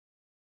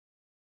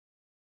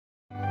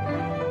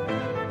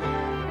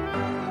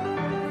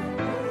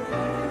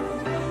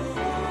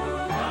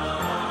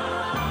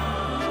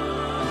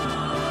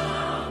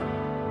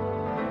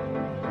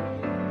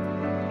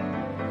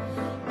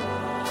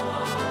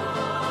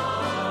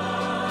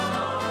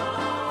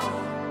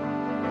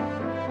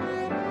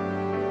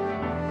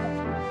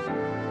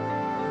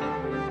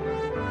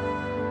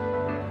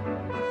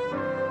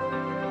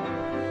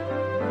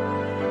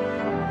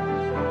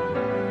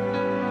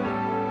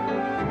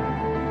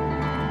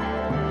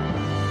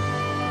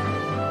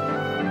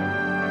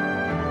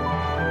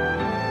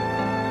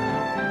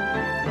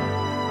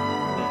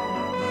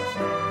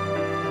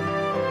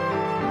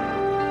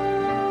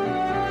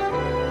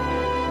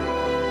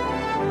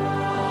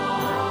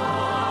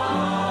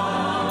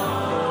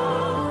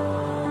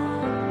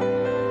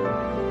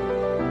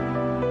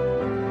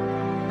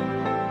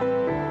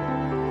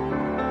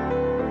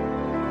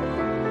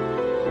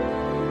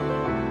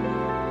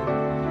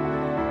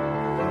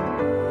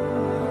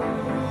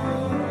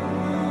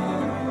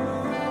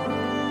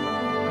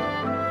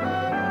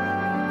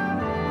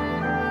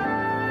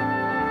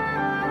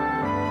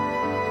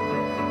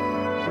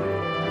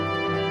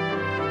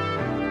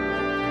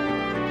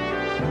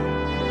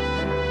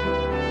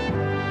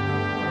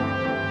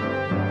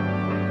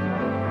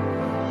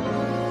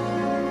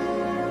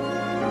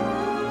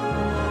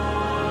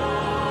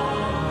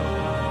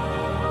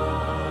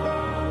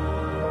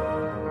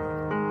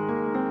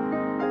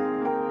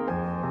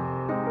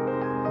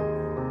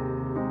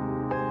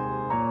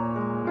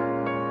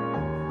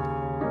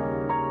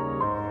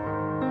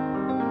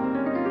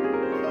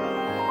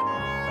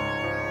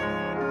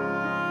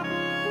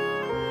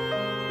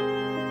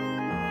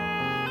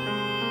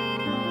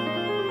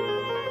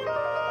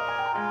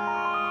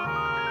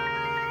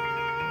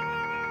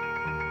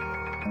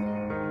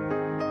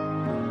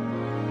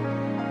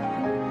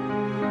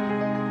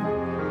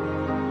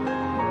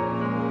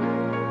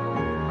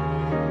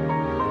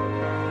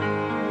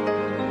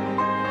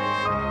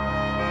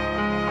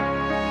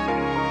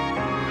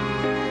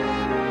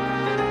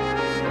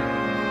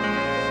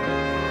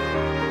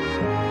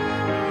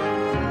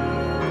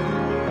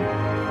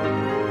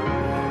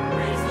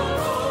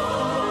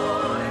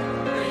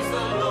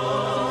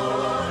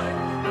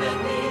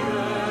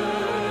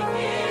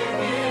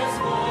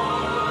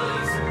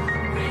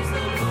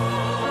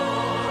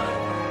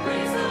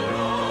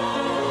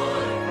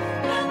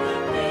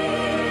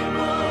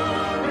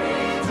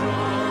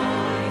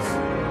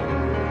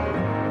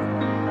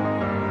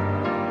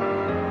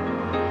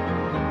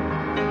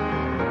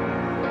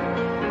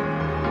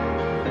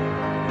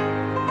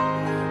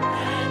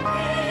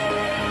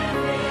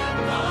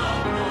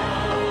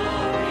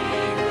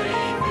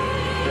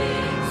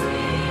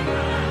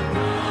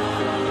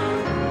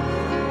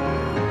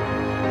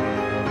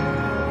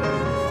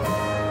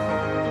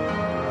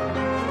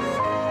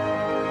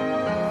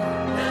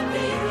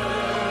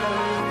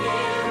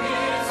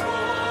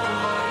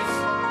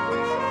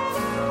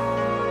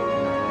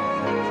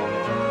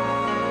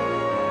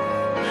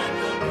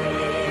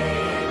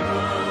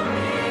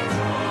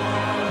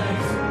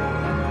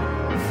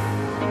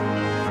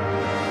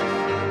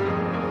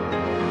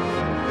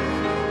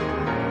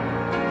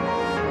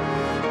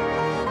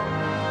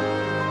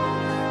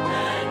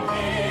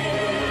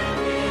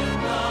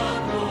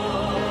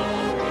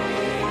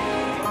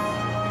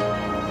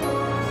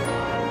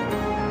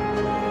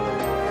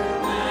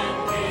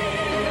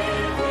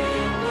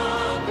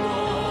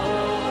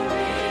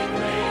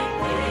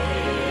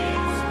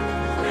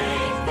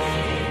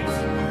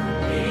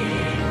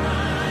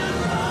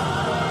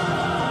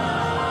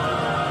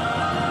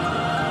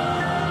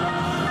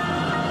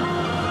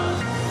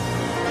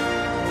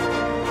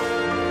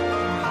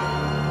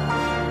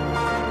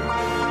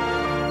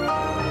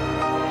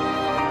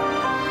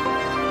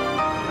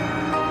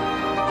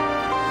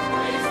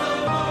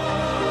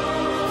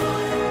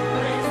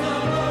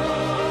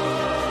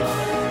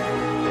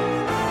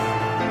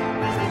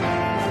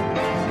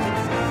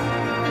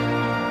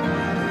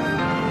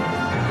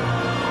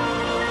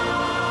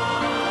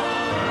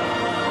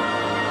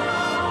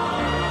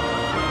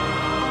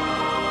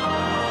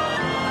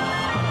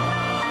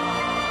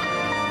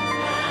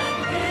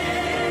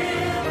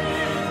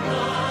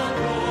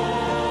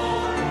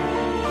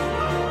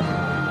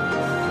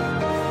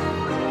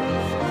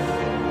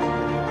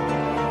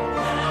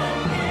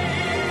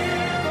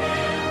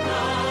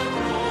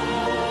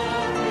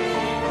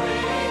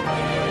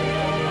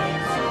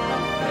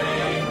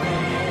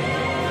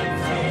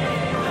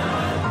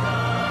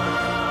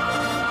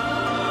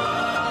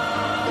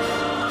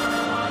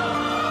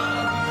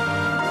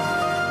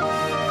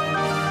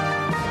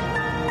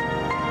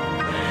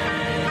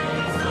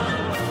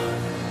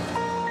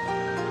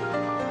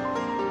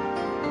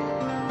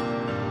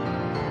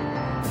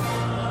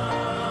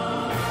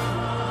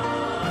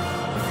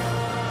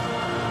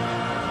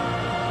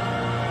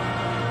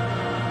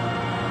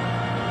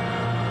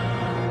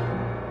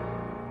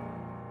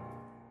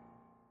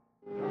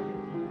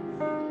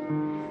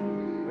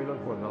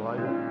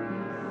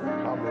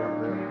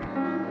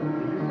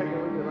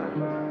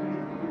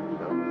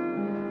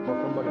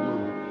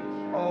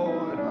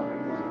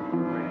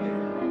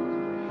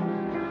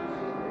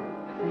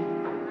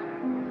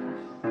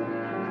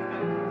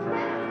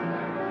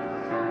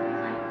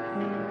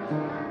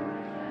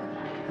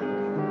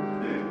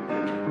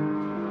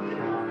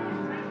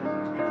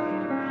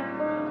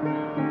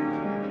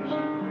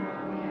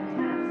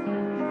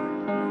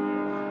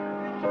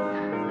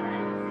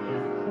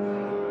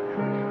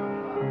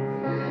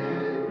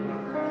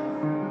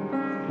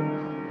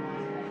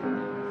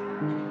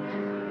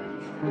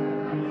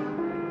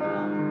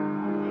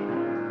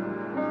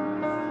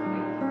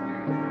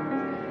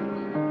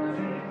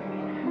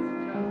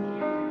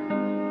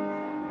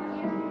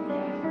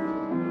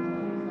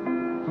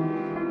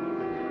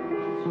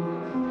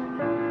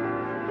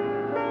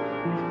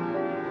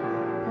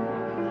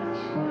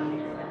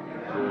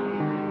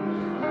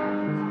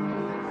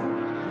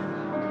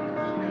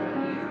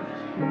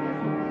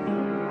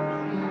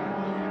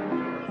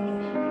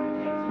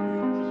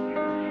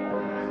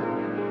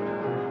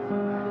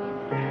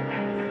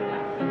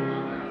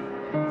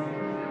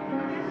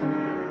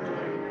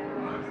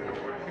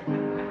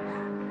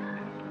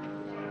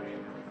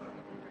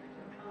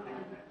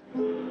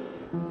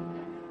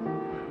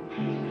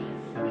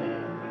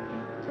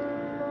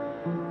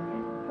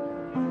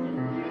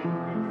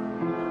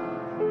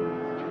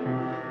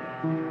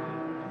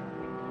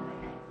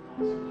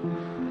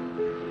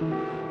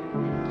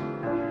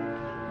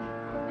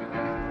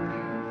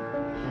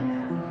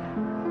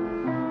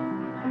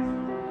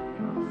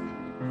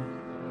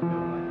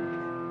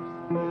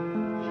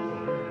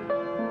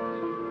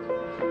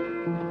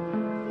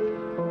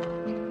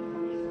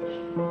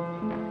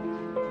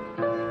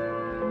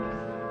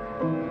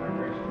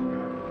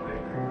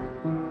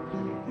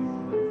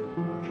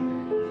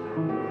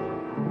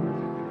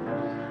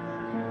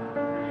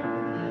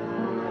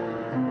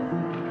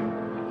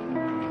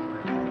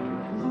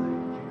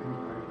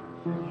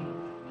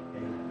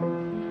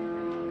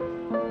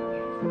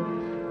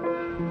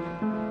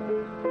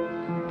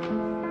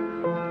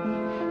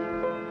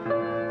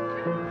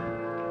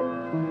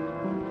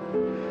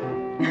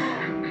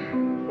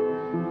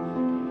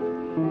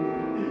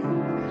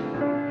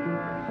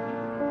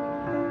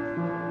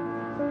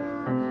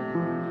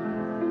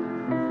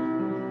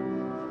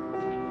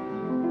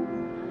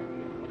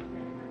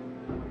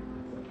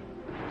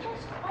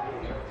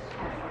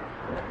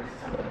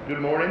Good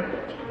morning.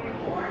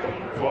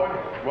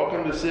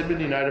 Welcome to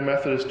Sidman United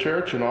Methodist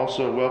Church, and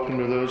also welcome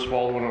to those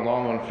following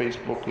along on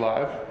Facebook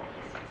Live.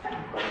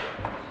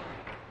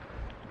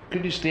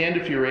 Could you stand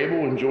if you're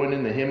able and join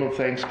in the hymn of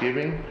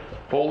thanksgiving,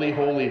 Holy,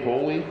 Holy,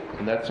 Holy,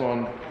 and that's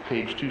on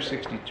page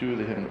 262 of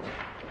the hymnal.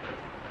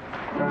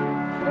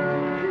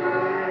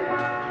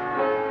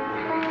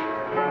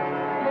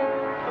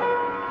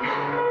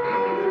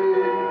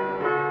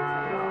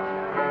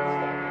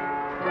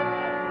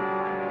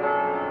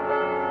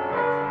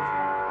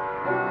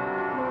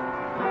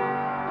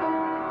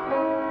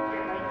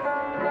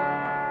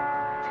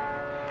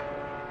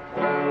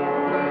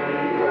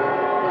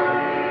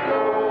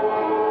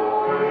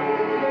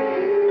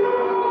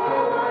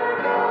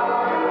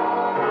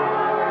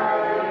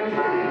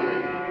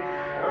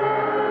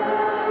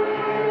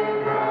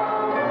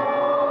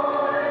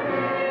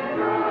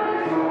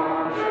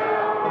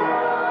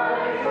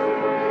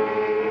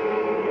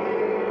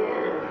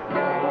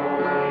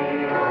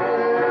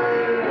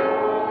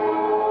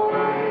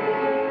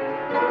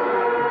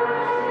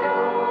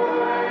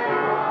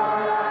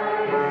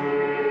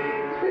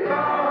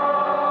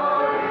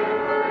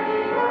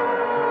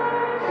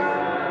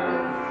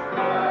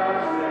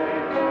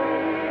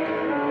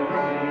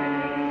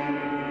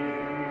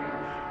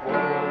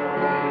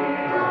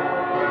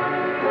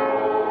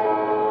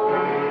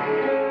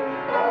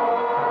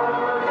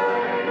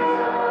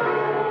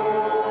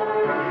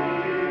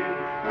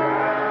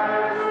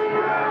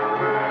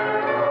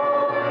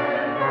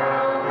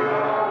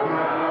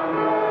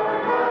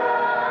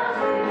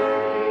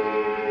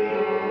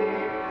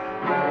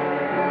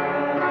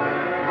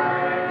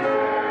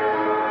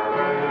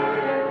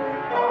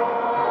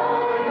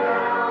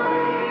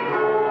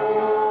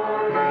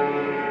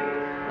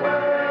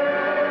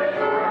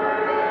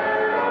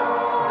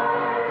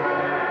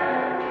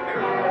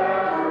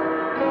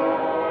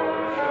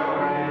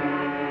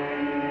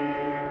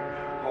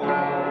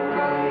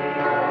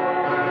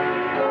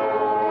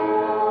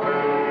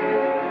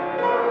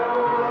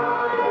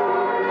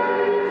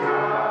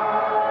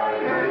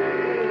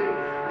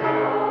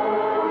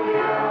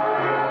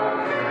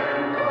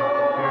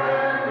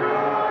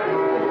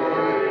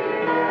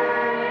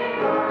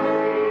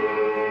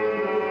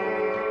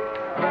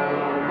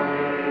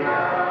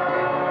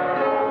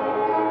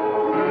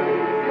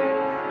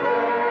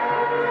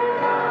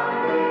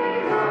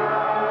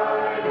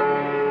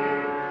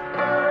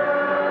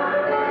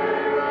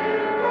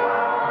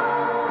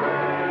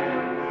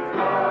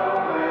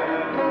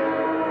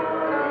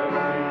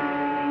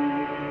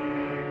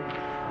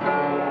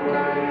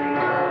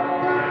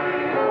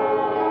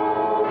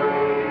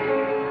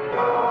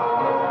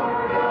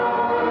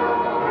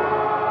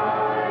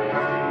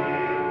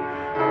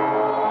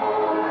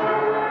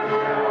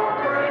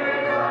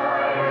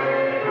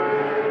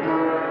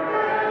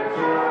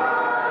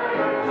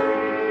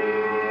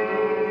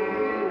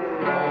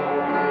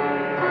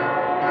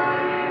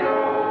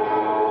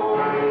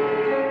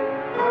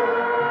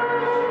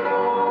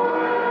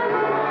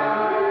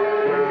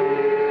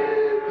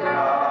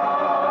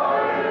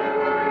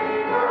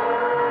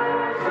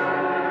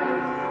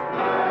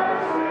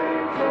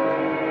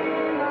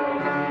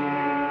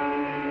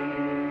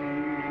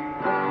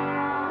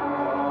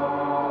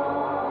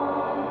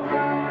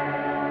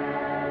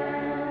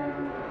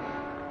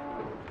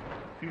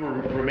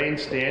 Remain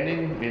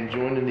standing and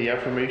join in the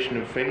affirmation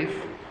of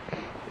faith.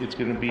 It's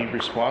going to be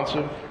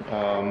responsive.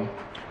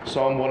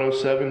 Psalm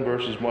 107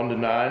 verses 1 to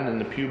 9 in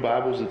the Pew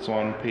Bibles. It's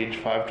on page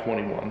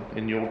 521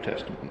 in the Old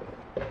Testament.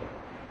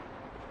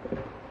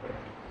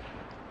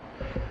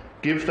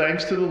 Give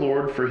thanks to the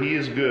Lord, for he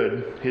is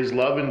good. His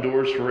love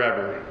endures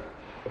forever.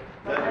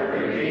 Let the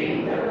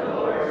redeemed of the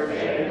Lord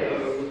say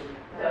this,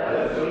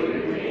 those he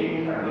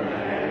redeemed from the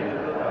hand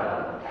of the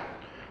foe.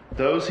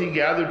 Those he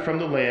gathered from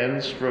the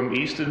lands, from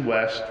east and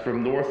west,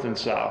 from north and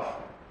south.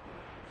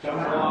 Some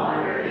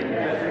wandered in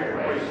desert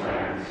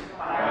wastelands,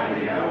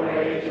 finding no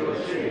way to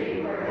a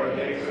city where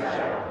they could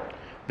settle.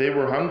 They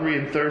were hungry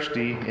and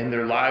thirsty, and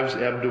their lives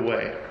ebbed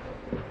away.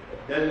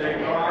 Then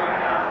they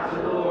cried out to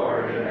the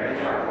Lord in their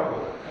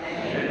trouble,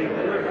 and he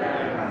delivered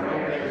them from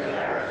their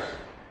distress.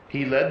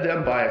 He led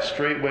them by a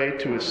straight way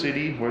to a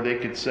city where they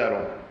could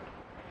settle.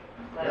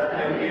 Let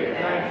them give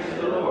thanks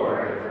to the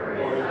Lord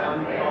for his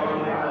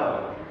unfailing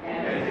love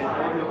and his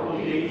wonderful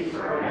deeds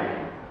for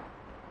men.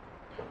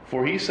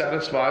 For he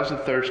satisfies the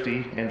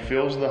thirsty and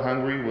fills the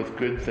hungry with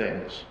good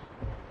things.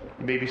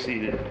 You may be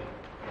seated.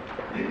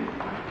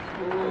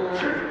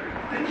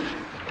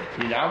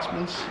 The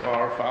announcements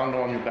are found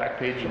on the back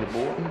page of the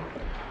bulletin.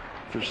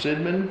 For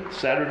Sidman,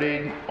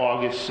 Saturday,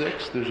 August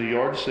 6th, there's a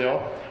yard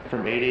sale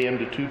from 8 a.m.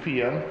 to 2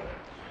 p.m.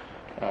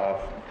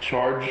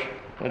 Charge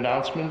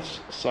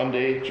announcements,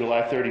 Sunday,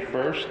 July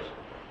 31st.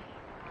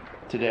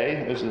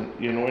 Today is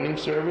the anointing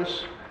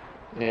service.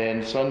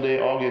 And Sunday,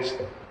 August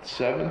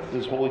 7th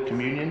is Holy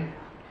Communion.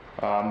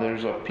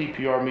 There's a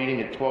PPR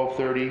meeting at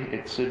 12:30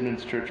 at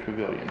Sidman's Church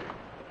Pavilion.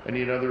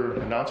 Any other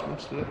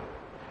announcements today?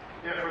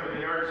 Yeah, for the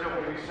yard sale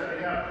we'll be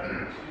setting up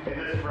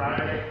this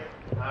Friday,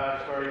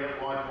 starting at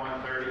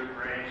 1:30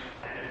 range.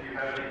 And if you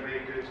have have any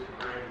baked goods to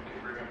bring, you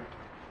can bring them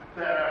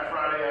that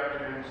Friday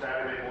afternoon,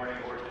 Saturday morning,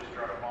 or just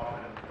drop them off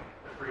in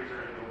the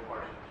freezer at the old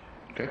parsonage.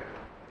 Okay,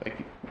 thank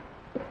you.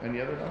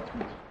 Any other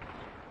announcements?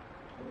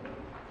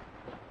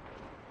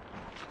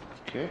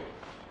 Okay,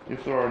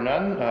 if there are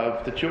none,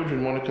 if the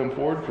children want to come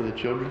forward for the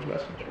children's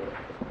message.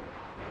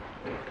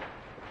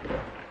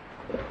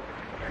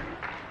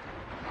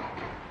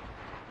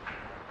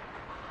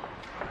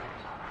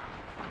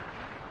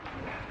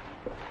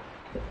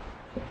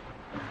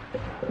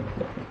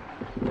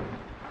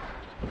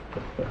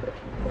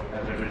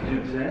 How's everybody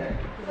doing today?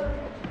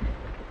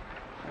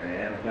 I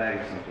have a bag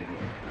of something here.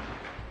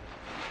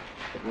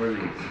 What are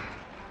these?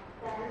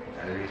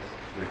 Batteries?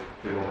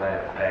 Big old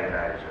bag of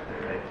batteries right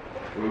there, right?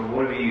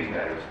 What do we use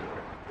batteries for?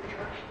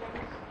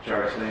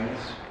 Charge things?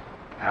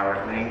 Power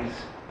things?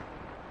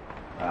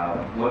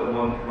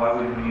 Why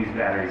would we use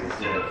batteries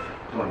instead of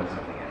plugging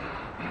something in?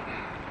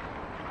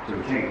 So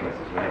we take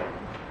places, right?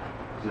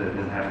 So that it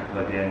doesn't have to be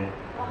plugged in.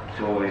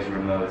 Toys,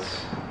 remotes,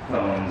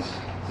 phones.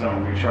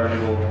 Some are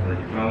rechargeable, like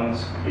your phones.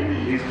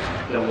 These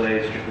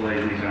AA's,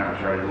 AAA's, these are not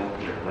rechargeable,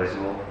 they're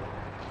replaceable.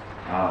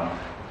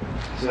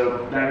 So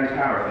batteries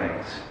power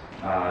things.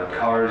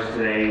 Cars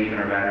today even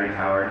are battery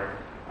powered.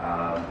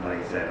 Like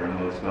I said,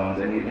 remotes, phones.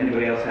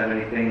 Anybody else have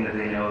anything that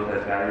they know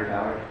that's battery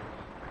powered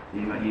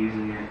you might use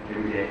in your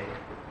everyday?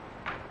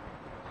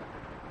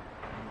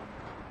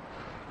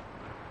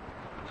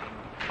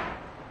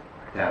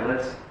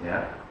 Tablets,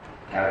 yeah.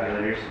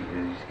 Calculators, you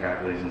can use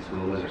calculators in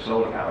school. Those are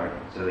solar powered,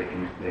 so they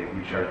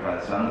recharge by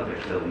the sun, but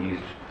they're still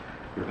used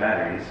for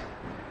batteries.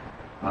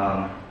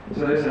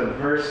 So there's a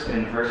verse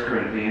in 1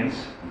 Corinthians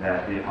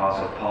that the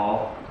Apostle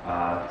Paul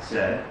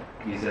said.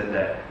 He said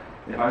that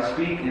if I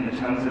speak in the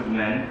tongues of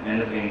men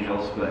and of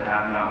angels, but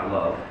have not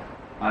love,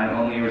 I am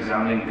only a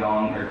resounding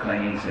gong or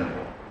clanging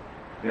cymbal.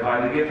 If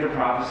I have the gift of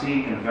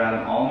prophecy, and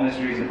fathom all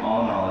mysteries and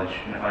all knowledge,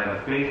 and if I have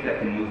a faith that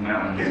can move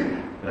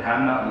mountains, but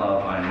have not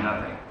love, I am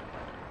nothing.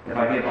 If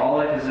I give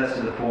all I possess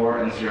to the poor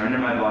and surrender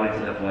my body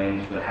to the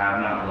flames, but have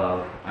not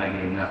love, I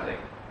gain nothing.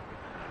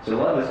 So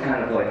love is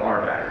kind of like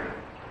our battery.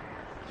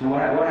 So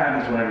what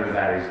happens whenever the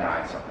batteries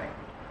die in something?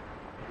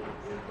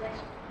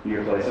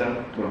 You replace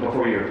them? But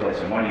before you replace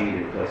them, why do you need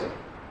to replace them?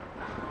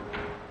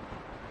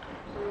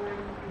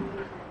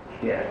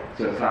 Yeah,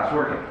 so it stops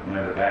working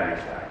whenever the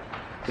batteries die.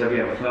 So if you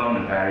have a phone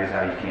and the battery's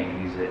out, you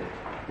can't use it.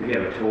 If you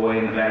have a toy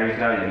and the battery's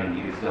out, I mean,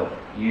 you can still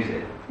use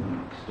it.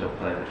 Still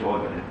play the toy,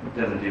 but it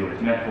doesn't do what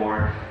it's meant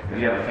for. If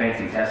you have a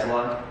fancy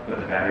Tesla, but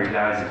the battery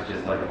dies, it's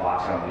just like a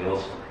box on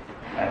wheels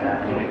at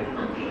that point.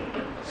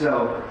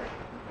 So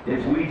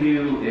if we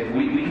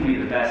can be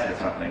the best at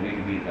something. We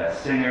can be the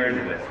best singer,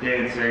 the best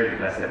dancer, the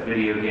best at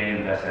video game,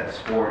 the best at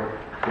sport.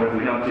 But if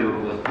we don't do it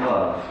with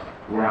love,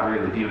 we're not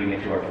really doing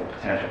it to our full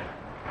potential.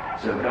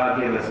 So God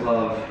gave us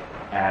love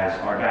as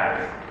our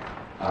battery.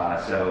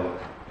 So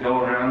go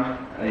around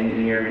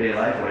in your everyday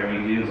life, whatever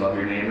you do, love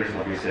your neighbors,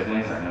 love your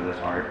siblings. I know that's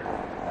hard.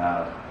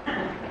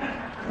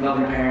 Love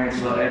your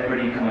parents, love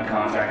everybody you come in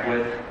contact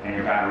with, and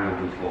your battery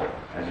will be full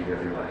as you go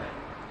through life.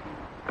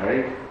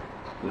 Ready?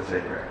 Let's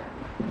say prayer.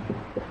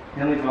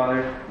 Heavenly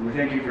Father, we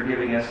thank you for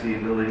giving us the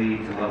ability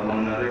to love one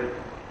another,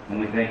 and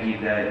we thank you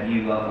that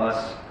you love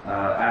us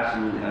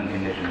absolutely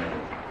unconditionally.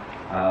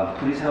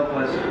 Please help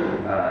us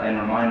and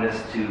remind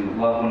us to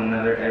love one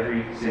another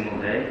every single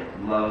day,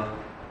 love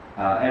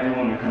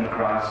everyone we come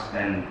across,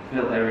 and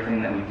fill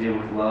everything that we do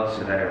with love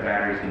so that our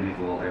batteries can be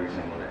full every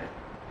single day.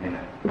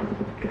 Amen.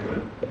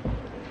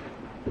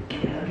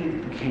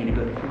 Can you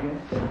go for you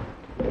guys?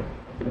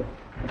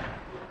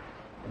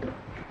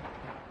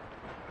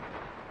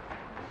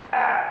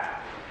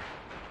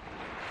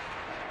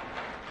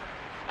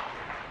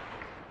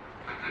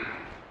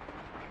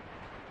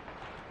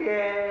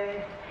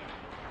 Yay!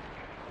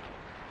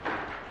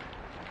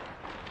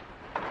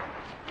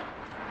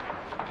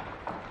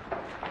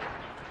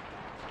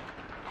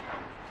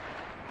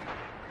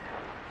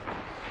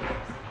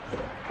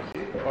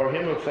 Our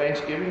hymn of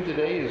thanksgiving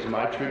today is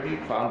My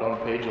Tribute, found on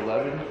page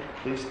 11.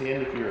 Please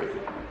stand if you're ready.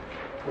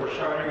 We're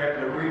starting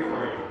at the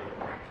refrain,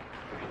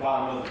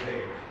 bottom of the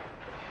page.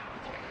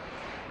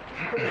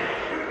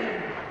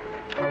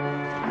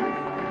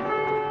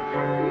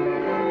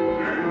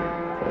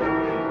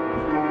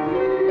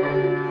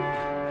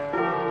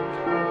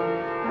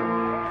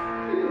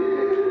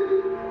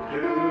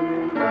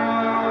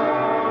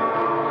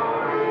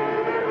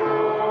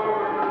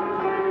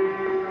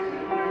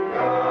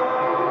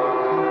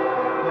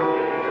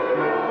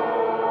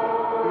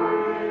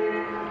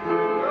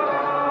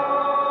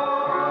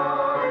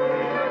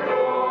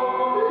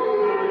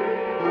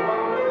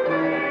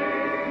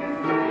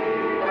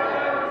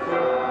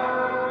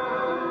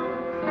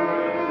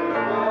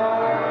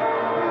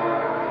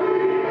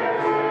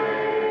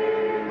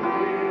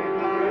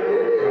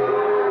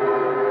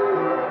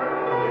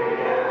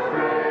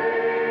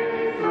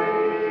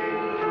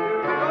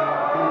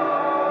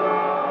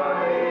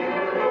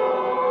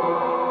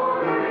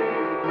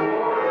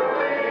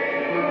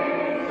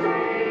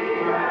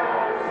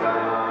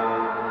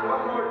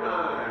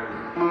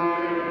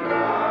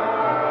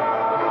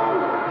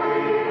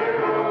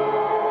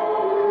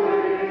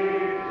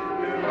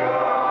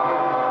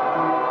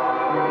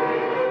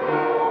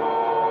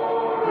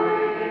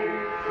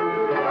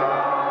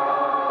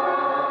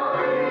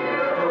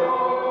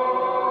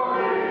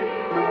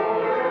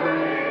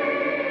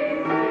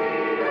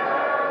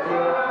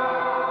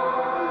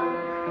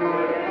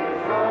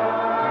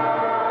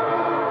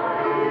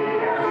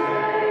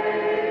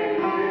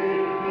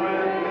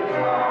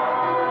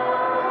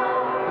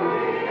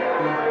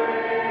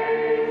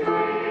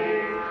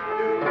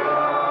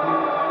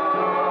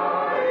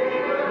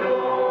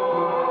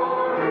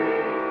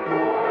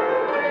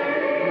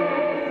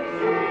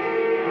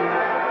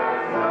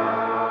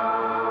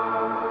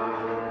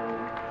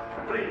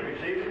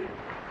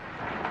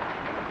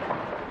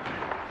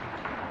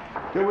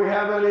 Do we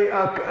have any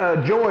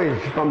joys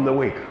from the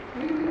week?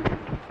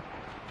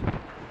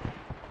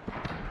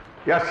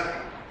 Yes?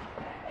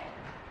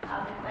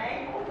 I'm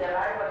thankful that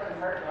I wasn't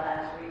hurt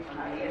last week when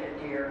I hit a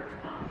deer.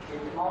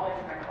 It's always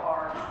in my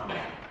car.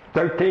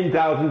 $13,000.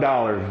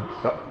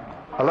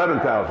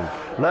 $11,000.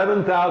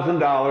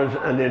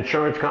 $11,000, and the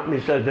insurance company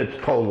says it's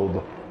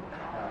totaled.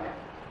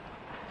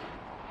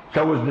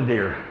 So was the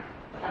deer.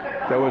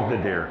 So was the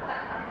deer.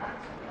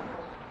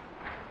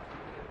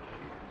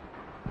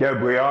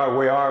 Yeah, we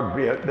are,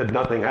 that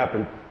nothing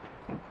happened.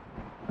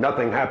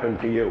 Nothing happened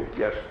to you,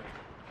 yes.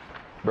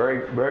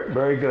 Very, very,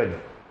 very good.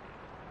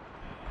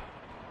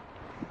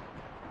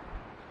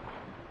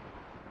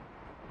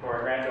 For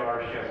our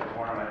granddaughter, she has a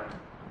tournament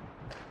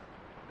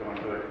going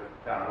to it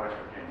down in West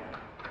Virginia.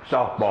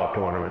 Softball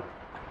tournament.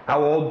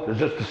 How old? Is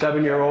this the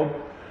 7-year-old?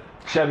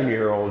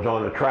 7-year-old's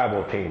on a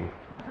travel team.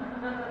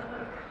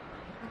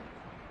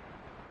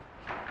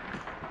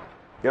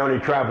 The only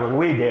traveling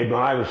we did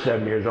when I was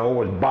 7 years old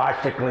was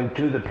bicycling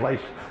to the place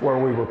where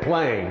we were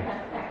playing.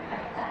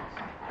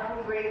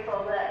 I'm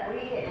grateful that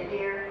we hit a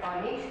deer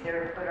on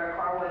Easter, but our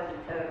car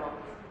wasn't totaled.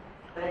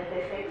 But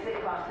they fixed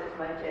it cost as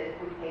much as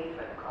we paid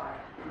for the car.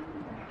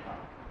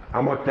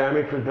 How much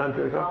damage was done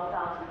to the car?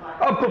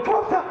 $12,500. Up to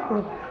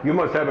 $12,000. You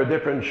must have a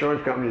different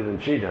insurance company than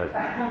she does,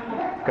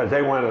 because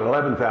they went at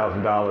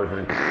 $11,000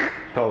 in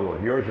total.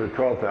 Yours was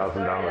 $12,000.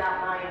 Started out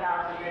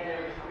 $9,000, then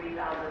there was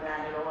 $3,000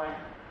 added on.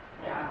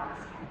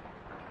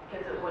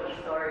 Because it wouldn't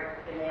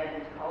start, and then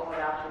all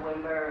went out the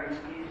window and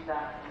used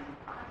stuff.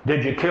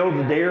 Did you kill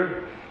the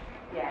deer?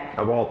 Yeah.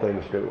 Of all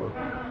things, too.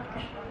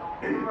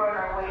 We were on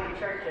our way to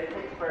church in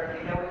Pittsburgh,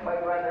 you know, with my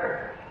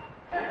brother.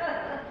 And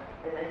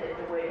it hit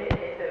the wood,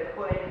 hit the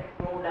wood,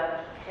 rolled up,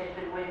 hit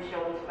the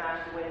windshield,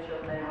 smashed the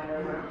windshield, and then went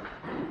over.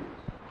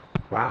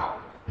 Wow.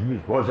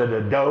 Was it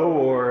a doe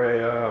or a...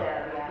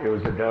 Yeah. It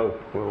was a doe.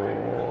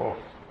 Oh.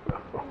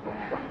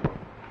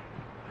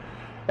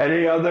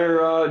 Any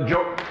other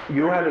joy?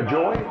 You had a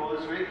joy? Bible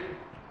This week,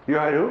 You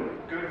had who?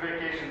 Good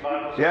Vacation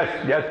Bible.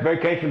 Yes,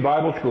 Vacation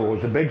Bible School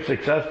was a big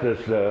success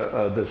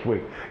this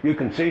week. You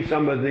can see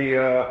some of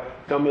the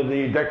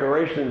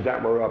decorations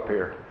that were up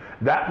here.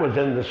 That was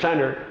in the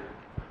center.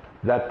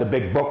 That the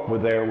big book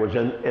was there was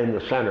in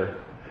the center,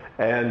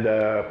 and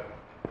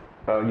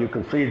you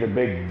can see the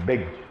big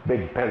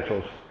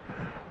pencils.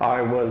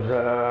 I was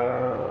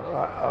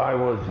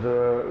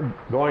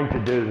going to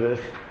do this,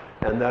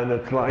 and then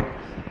it's like,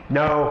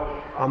 no,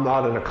 I'm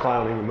not in a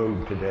clowning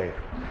mood today.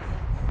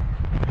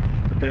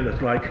 But then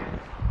it's like,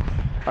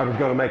 I was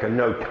going to make a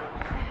note.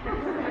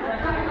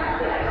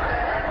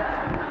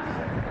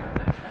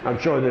 I'm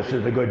sure this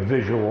is a good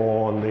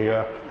visual on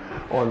the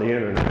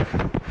internet.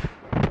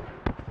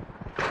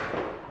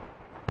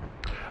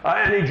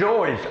 Any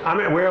joys? I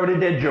mean, we already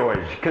did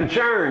joys.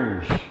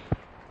 Concerns.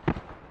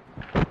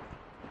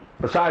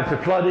 Besides the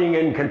flooding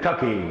in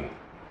Kentucky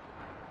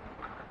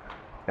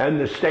and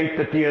the state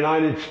that the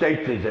United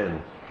States is in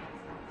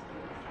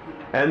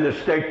and the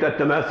state that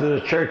the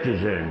Methodist Church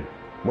is in,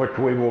 which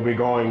we will be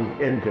going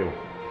into.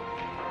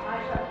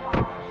 My son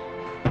Thomas.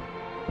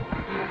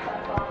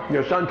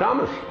 Your son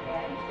Thomas?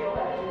 Yeah, he still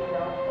has his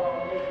own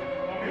phone,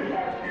 and he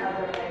has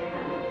another thing,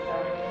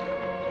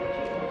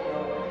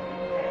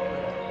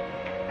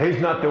 so He's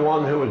not the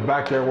one who was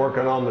back there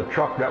working on the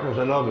truck. That was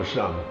another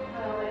son.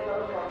 they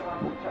both work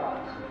on the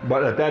trucks.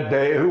 But at that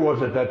day, who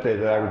was it that day?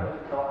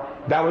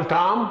 That was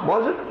Tom,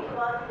 was it? He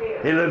loves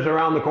beer. He lives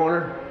around the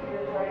corner? He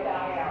was right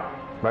down the alley.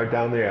 Right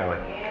down the alley.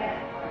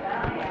 Yeah, right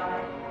down the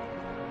alley.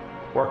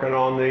 Working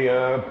on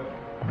the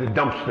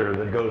dumpster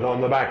that goes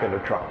on the back of the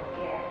truck.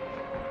 Yeah.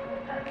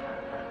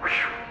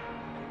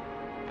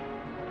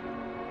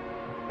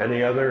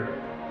 Any other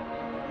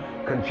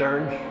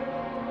concerns?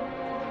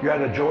 You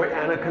had a joy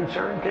and a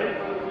concern too?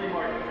 For the flea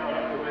market coming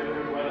up with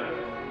good weather.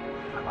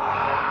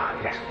 Ah,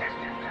 yes.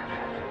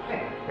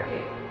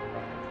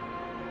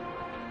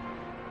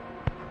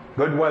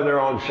 Good weather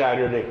on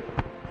Saturday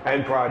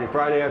and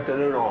Friday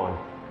afternoon on,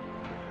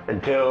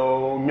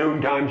 until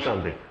noontime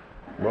Sunday.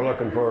 We're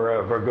looking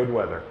for good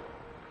weather.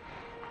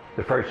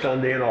 The first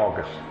Sunday in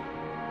August.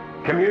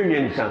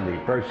 Communion Sunday,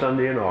 first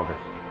Sunday in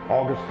August.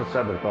 August the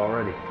 7th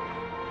already.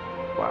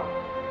 Wow.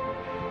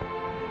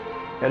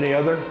 Any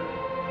other?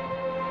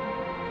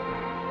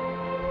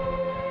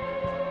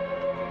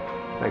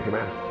 Thank you,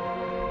 ma'am.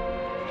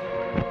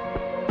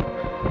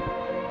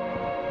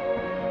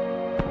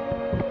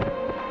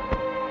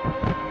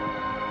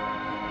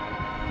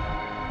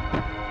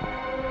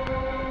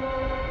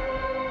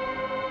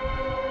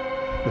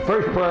 The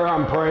first prayer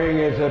I'm praying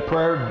is a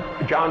prayer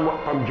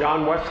from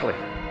John Wesley.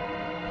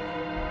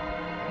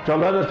 So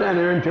let us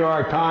enter into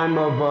our time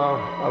of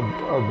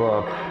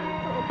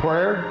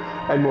prayer,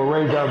 and we'll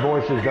raise our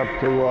voices up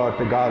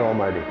to God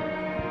Almighty.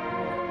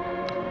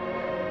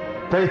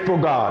 Faithful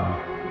God,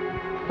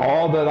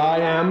 all that I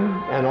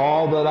am and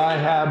all that I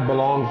have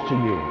belongs to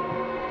you.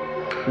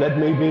 Let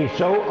me be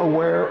so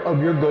aware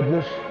of your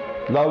goodness,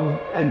 love,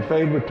 and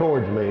favor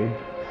towards me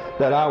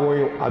that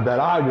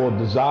I will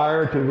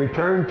desire to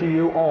return to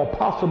you all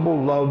possible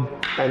love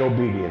and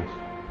obedience.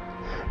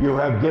 You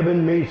have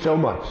given me so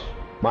much,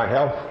 my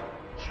health,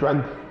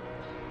 strength,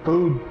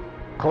 food,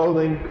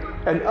 clothing,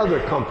 and other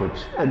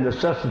comforts and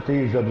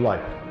necessities of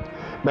life.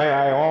 May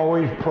I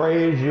always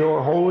praise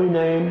your holy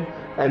name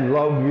and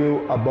love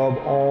you above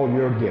all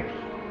your gifts.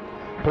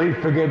 Please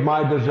forgive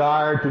my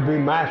desire to be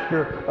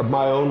master of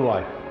my own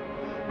life.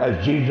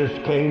 As Jesus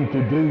came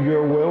to do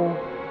your will,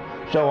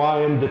 so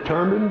I am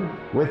determined,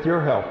 with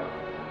your help,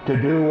 to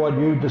do what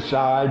you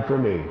decide for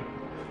me,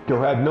 to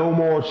have no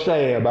more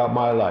say about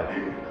my life,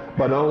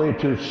 but only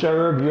to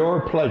serve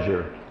your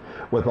pleasure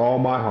with all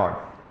my heart.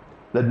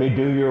 Let me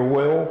do your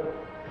will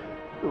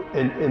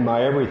in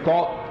my every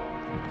thought,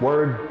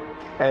 word,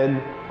 and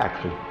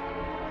action.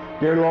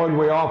 Dear Lord,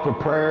 we offer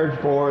prayers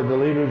for the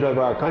leaders of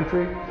our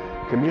country,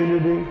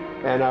 community,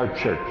 and our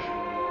church.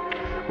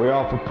 We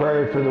offer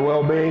prayers for the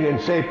well-being and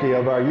safety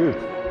of our youth.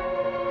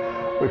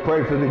 We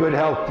pray for the good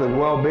health and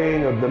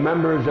well-being of the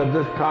members of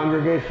this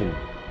congregation,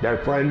 their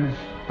friends,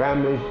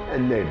 families,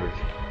 and neighbors.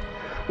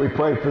 We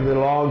pray for the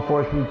law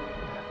enforcement,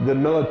 the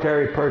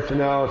military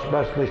personnel,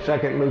 especially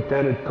Second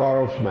Lieutenant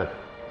Carl Smith,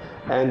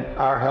 and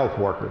our health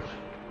workers.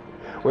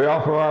 We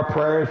offer our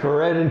prayers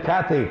for Ed and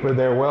Kathy for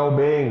their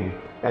well-being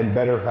and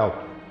better health.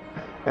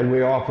 And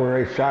we offer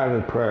a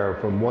silent prayer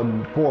for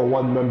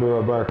one member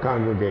of our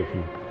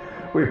congregation.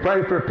 We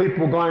pray for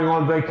people going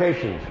on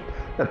vacations,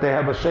 that they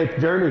have a safe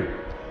journey,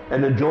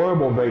 an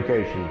enjoyable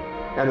vacation,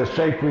 and a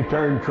safe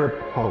return trip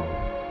home.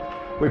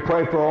 We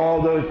pray for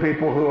all those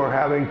people who are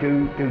having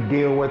to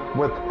deal with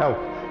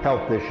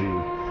health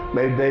issues.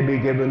 May they be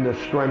given the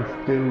strength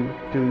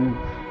to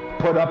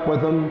put up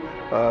with them,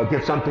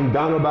 get something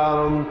done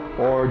about them,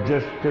 or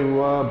just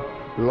to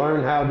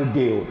learn how to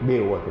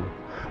deal with them.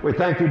 We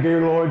thank you,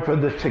 dear Lord, for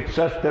the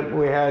success that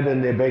we had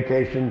in the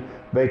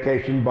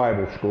vacation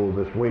Bible school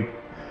this week.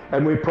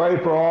 And we pray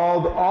for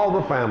all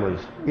the families,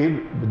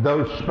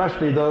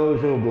 especially those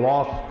who have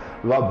lost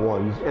loved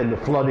ones in the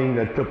flooding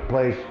that took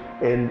place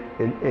in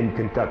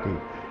Kentucky.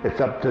 It's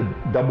up to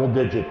double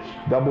digits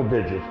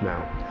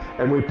now.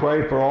 And we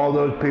pray for all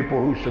those people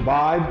who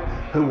survived,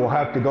 who will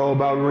have to go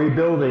about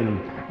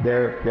rebuilding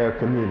their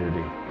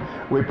community.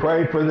 We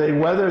pray for the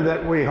weather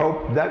that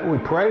we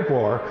pray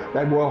for,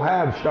 that we'll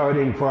have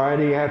starting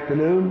Friday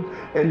afternoon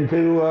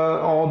into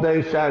all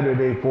day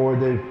Saturday for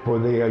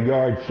the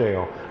yard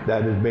sale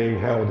that is being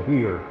held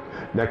here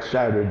next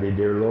Saturday,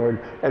 dear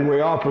Lord. And we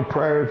offer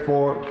prayers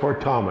for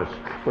Thomas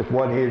with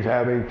what he is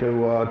having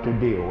to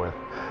deal with.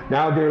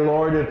 Now, dear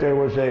Lord, if there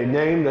was a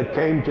name that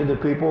came to the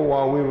people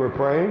while we were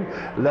praying,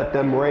 let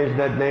them raise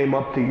that name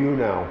up to you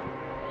now.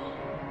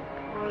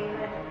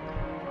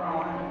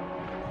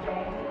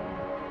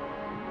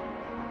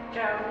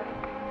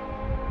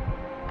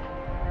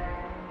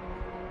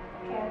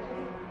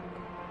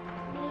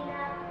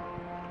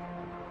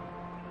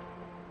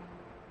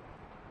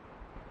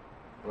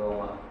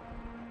 Wilma.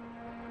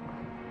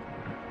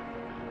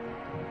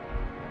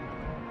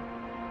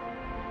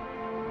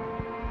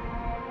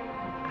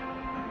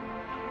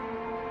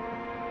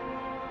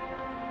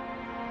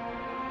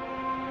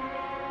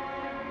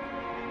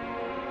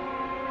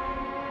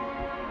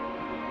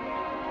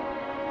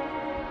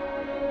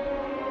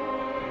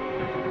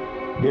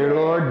 Dear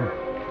Lord,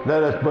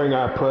 let us bring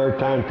our prayer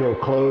time to a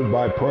close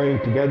by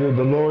praying together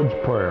the Lord's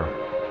Prayer.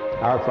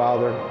 Our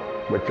Father,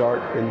 which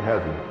art in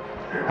heaven,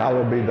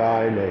 hallowed be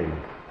thy name.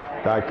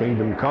 Thy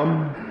kingdom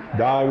come,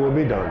 thy will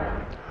be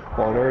done,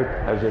 on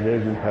earth as it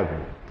is in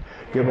heaven.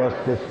 Give us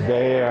this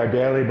day our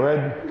daily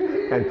bread,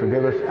 and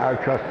forgive us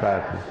our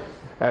trespasses,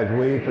 as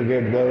we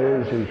forgive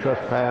those who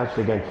trespass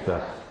against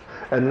us.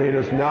 And lead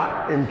us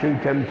not into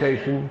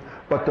temptation,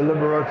 but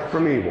deliver us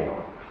from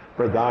evil.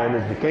 For thine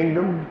is the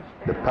kingdom,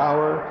 the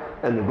power,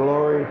 and the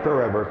glory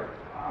forever.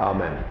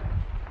 Amen.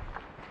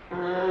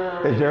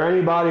 Is there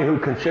anybody who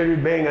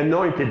considered being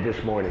anointed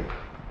this morning?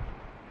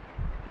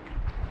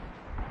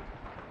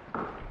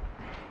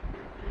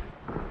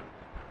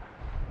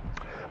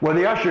 Will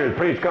the ushers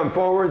please come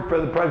forward for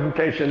the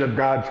presentation of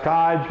God's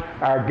tithes,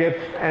 our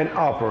gifts, and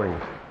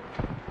offerings.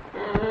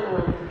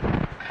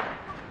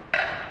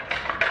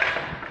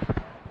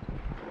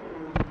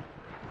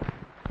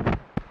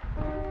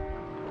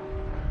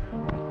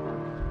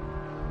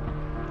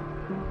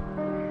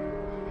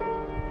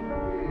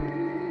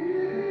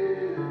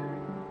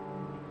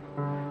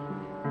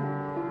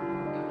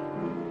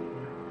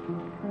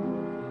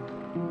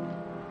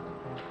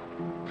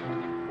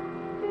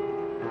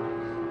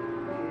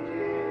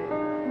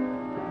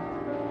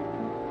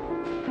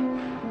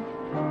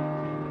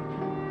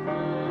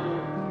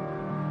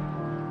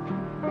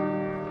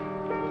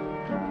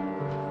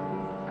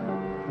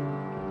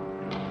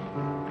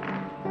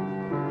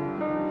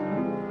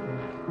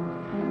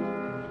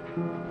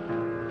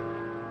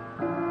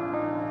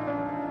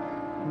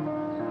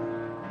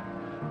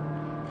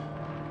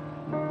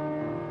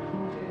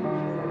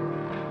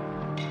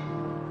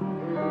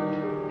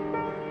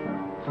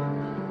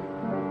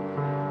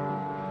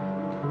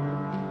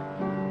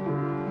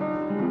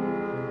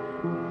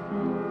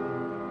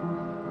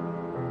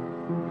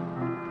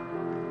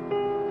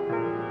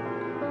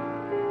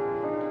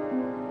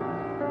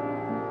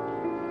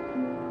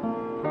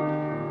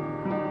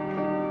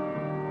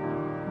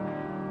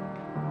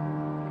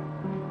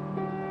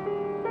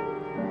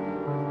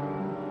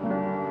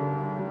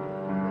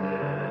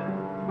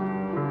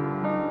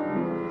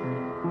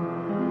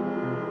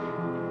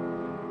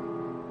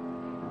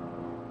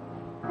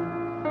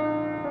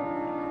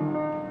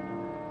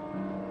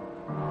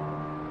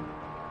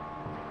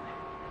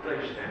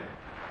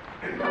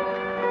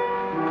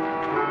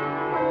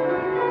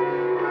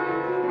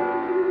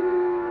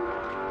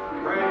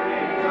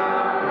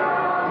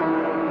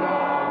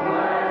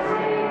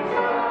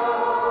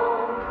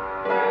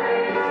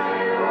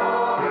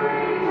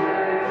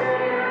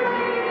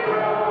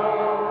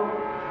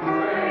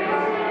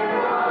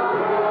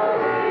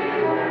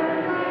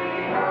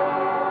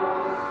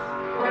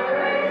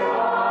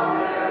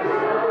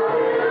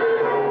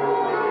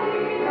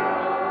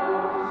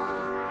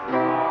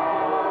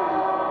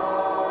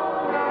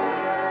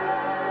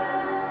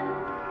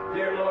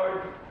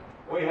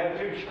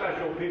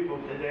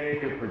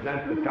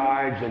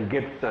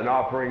 gifts and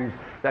offerings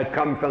that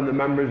come from the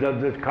members of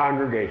this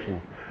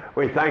congregation.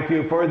 We thank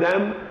you for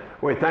them.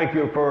 We thank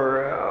you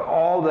for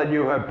all that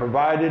you have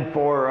provided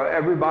for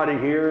everybody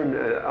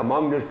here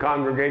among this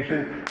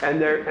congregation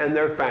and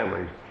their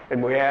families.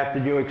 And we ask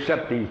that you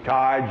accept these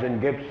tithes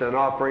and gifts and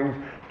offerings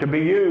to be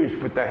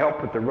used with the help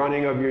with the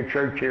running of your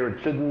church here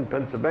at Sydenham,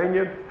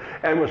 Pennsylvania,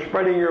 and with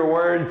spreading your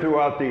word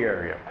throughout the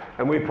area.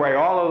 And we pray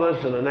all of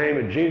this in the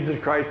name of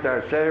Jesus Christ,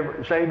 our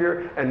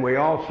Savior, and we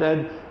all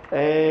said,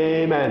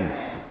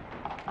 amen.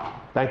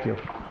 Thank you.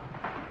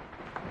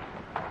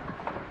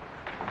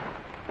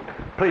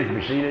 Please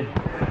be seated.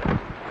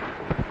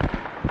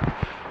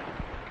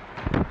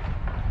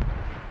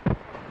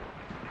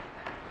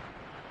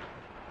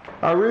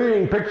 Our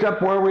reading picks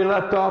up where we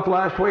left off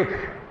last week.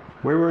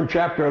 We were in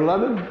chapter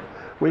 11.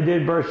 We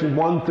did verses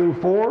 1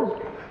 through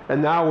 4.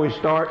 And now we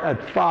start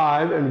at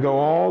 5 and go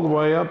all the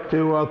way up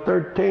to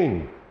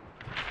 13.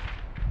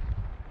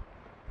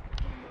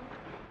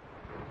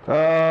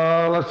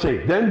 Let's see.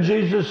 Then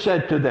Jesus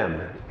said to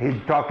them,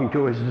 he's talking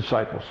to his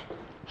disciples,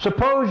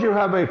 suppose you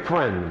have a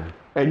friend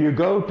and you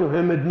go to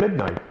him at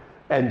midnight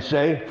and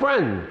say,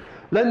 friend,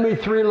 lend me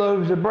 3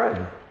 loaves of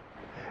bread.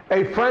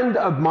 A friend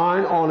of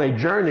mine on a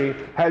journey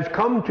has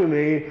come to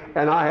me,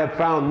 and I have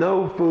found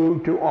no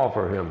food to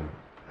offer him.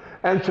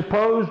 And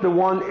suppose the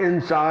one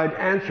inside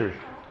answers,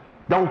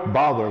 don't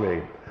bother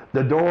me.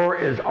 The door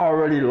is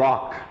already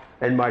locked,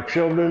 and my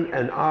children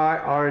and I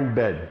are in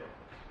bed.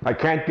 I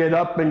can't get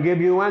up and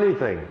give you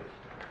anything.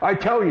 I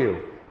tell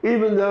you,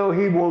 even though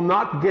he will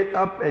not get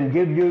up and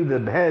give you the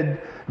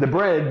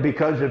bread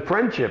because of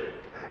friendship,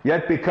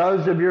 yet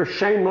because of your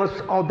shameless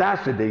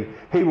audacity,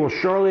 he will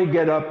surely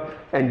get up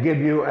and give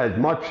you as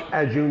much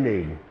as you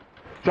need.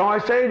 So I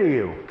say to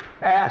you,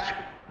 ask,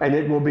 and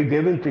it will be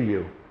given to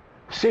you.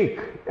 Seek,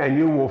 and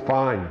you will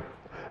find.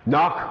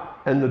 Knock,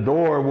 and the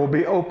door will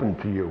be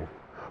opened to you.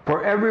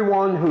 For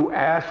everyone who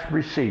asks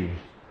receives.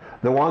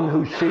 The one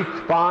who seeks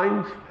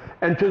finds,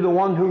 and to the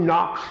one who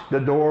knocks, the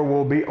door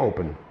will be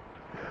opened.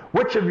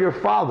 Which of your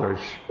fathers,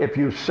 if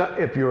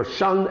your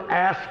son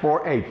asks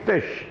for a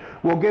fish,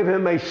 will give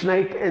him a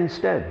snake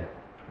instead?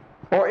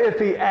 Or if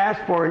he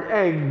asks for an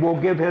egg, will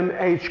give him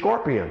a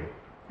scorpion?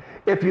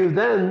 If you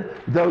then,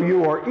 though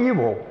you are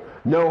evil,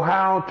 know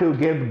how to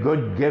give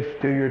good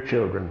gifts to your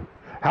children,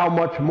 how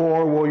much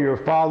more will your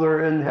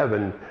Father in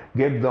heaven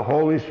give the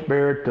Holy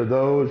Spirit to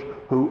those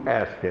who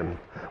ask him?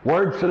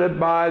 Words said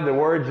by the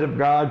words of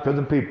God for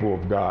the people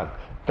of God.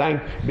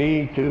 Thanks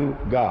be to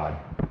God.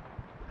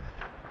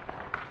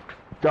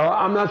 So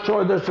I'm not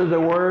sure this is a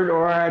word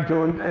or I had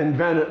to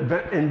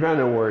invent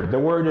a word. The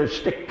word is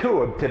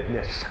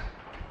stick-to-itiveness.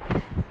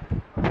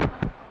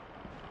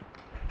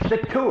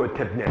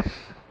 Stick-to-itiveness.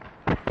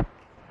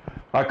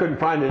 I couldn't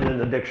find it in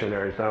the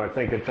dictionary, so I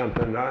think it's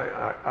something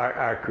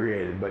I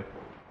created, but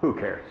who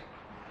cares?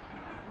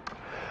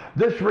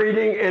 This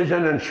reading is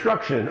an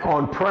instruction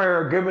on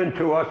prayer given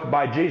to us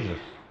by Jesus.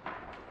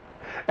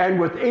 And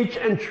with each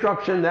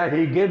instruction that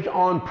he gives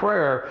on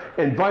prayer,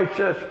 invites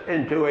us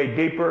into a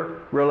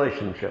deeper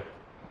relationship.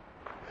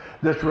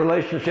 This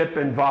relationship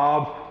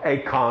involves a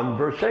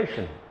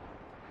conversation.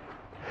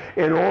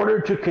 In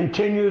order to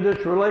continue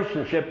this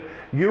relationship,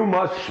 you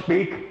must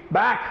speak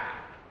back.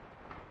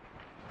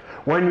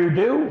 When you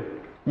do,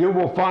 you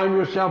will find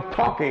yourself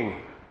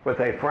talking with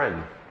a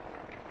friend.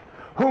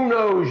 Who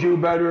knows you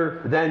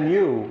better than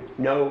you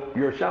know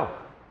yourself?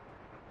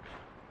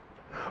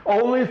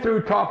 Only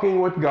through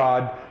talking with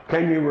God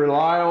can you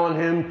rely on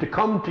him to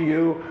come to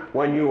you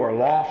when you are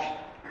lost,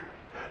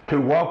 to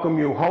welcome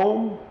you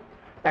home,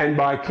 and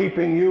by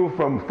keeping you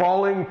from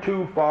falling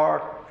too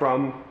far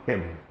from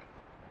him.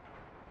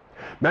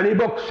 Many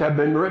books have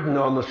been written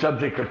on the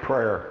subject of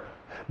prayer.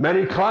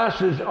 Many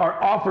classes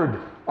are offered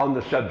on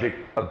the subject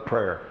of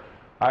prayer.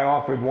 I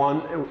offered one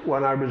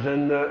when I was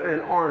in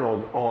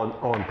Arnold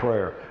on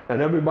prayer,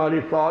 and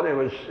everybody thought it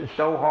was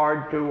so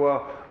hard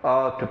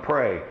to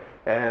pray.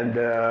 And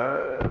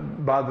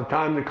by the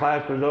time the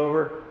class was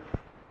over,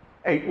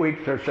 8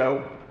 weeks or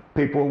so,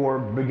 people were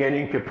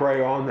beginning to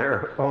pray on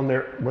their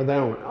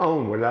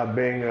own without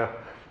being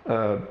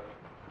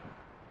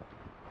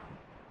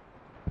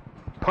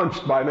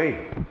punched by me.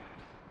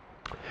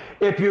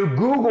 If you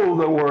Google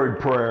the word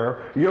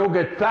prayer, you'll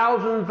get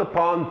thousands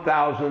upon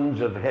thousands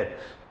of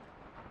hits.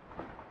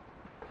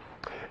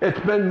 It's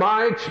been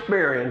my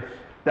experience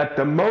that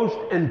the most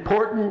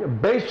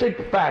important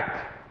basic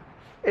fact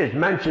is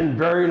mentioned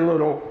very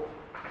little,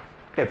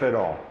 if at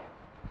all.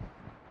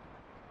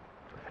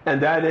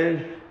 And that is,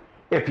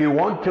 if you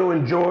want to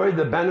enjoy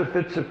the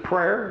benefits of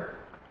prayer,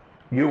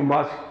 you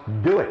must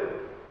do it.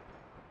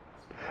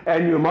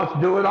 And you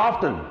must do it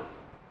often.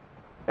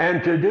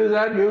 And to do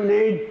that, you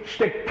need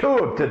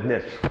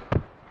stick-to-itiveness.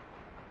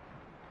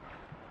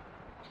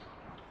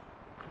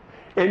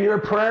 In your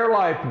prayer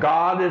life,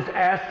 God is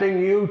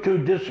asking you to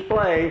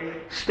display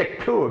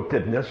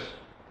stick-to-itiveness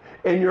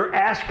in your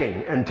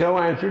asking until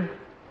answered,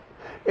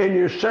 in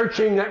your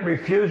searching that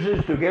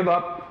refuses to give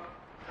up,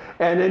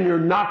 and in your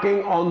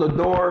knocking on the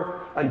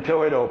door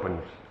until it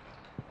opens.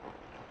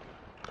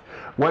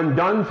 When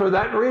done for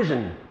that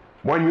reason,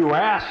 When you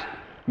ask,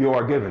 you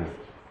are given.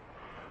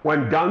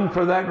 When done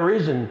for that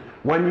reason,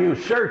 when you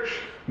search,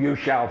 you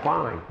shall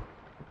find.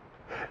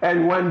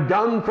 And when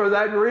done for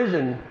that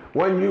reason,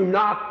 when you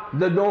knock,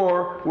 the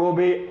door will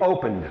be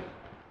opened.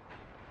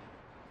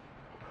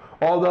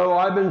 Although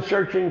I've been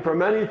searching for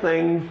many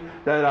things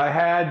that I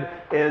had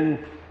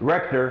in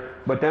Rector,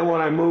 but then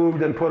when I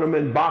moved and put them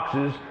in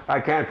boxes, I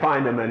can't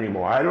find them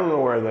anymore. I don't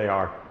know where they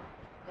are.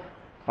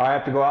 I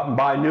have to go out and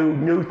buy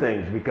new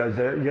things because,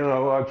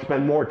 I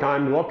spend more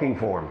time looking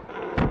for them.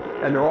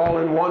 And they're all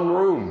in one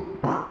room.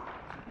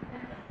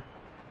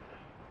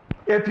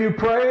 If you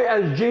pray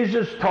as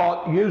Jesus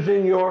taught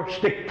using your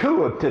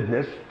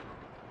stick-to-itiveness,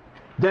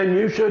 then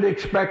you should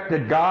expect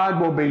that God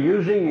will be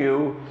using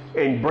you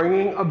in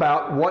bringing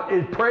about what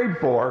is prayed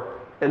for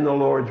in the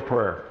Lord's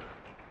Prayer.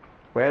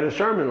 We had a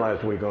sermon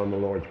last week on the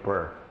Lord's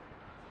Prayer.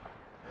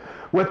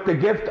 With the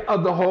gift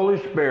of the Holy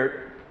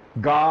Spirit,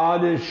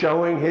 God is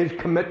showing his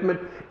commitment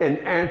in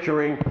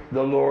answering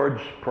the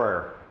Lord's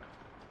Prayer.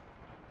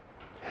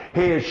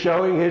 He is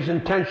showing his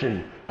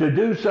intention to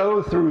do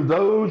so through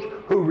those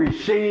who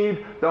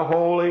receive the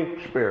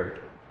Holy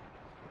Spirit.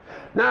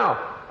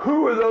 Now,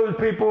 who are those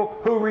people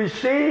who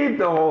receive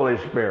the Holy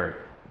Spirit?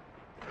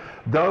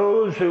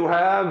 Those who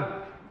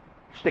have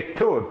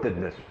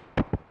stick-to-itiveness.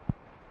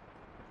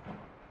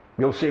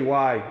 You'll see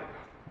why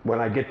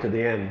when I get to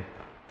the end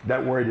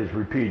that word is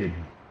repeated.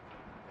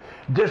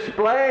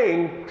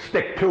 Displaying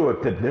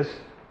stick-to-itiveness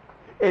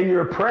in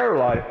your prayer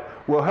life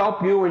will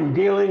help you in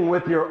dealing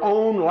with your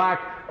own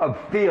lack of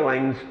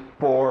feelings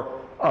for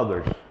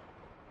others.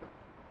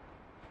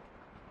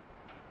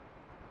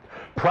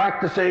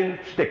 Practicing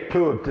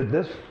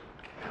stick-to-itiveness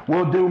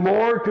will do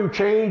more to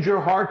change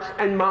your hearts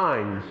and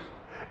minds,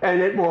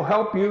 and it will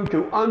help you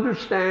to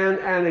understand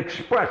and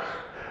express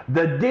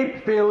the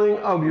deep feeling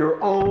of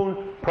your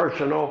own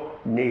personal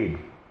need.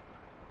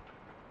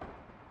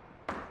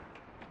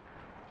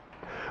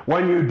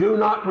 When you do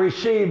not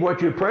receive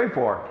what you pray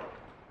for,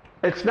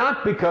 it's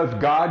not because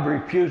God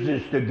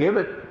refuses to give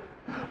it,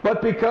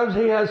 but because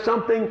he has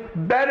something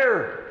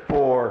better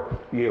for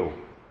you.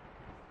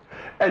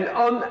 An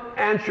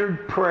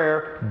unanswered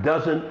prayer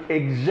doesn't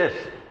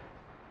exist.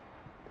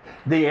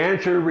 The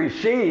answer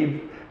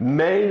received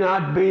may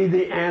not be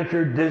the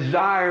answer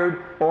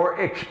desired or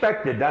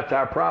expected. That's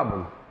our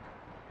problem.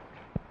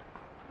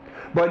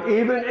 But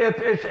even if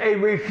it's a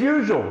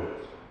refusal,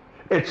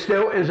 it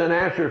still is an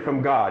answer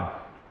from God,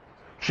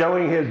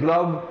 showing his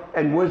love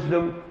and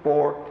wisdom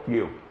for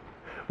you.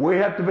 We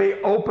have to be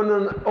open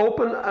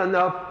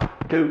enough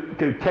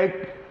to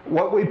take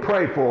what we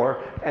pray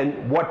for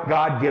and what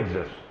God gives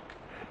us.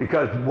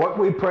 Because what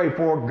we pray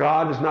for,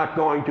 God is not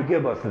going to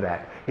give us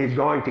that. He's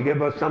going to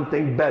give us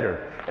something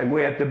better. And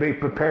we have to be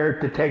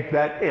prepared to take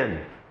that in.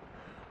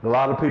 A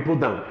lot of people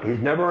don't. He's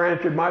never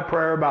answered my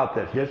prayer about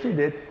this. Yes, he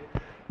did.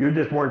 You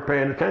just weren't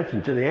paying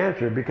attention to the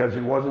answer because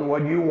it wasn't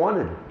what you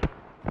wanted.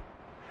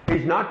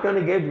 He's not going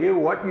to give you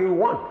what you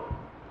want.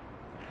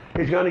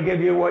 He's going to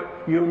give you what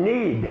you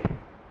need.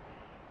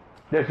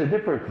 There's a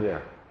difference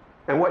there.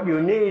 And what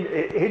you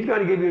need, he's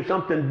going to give you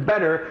something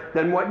better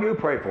than what you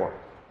pray for.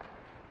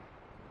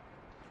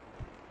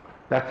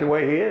 That's the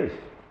way he is.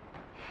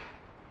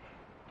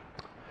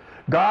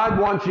 God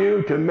wants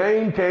you to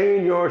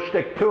maintain your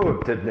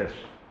stick-to-itiveness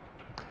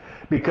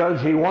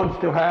because he wants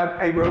to have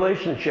a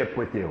relationship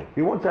with you.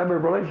 He wants to have a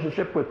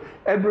relationship with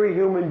every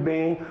human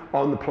being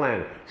on the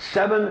planet.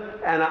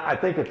 I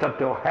think it's up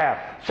to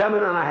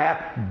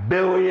 7.5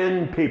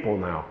 billion people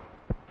now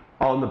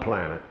on the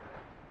planet.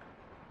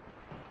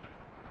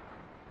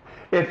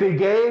 If he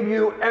gave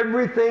you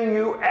everything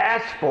you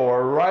asked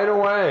for right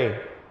away,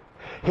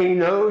 he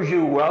knows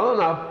you well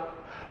enough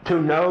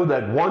to know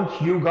that once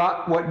you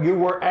got what you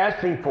were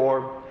asking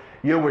for,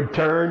 you would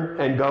turn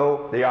and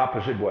go the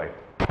opposite way.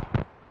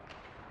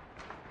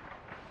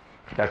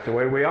 That's the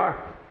way we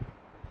are,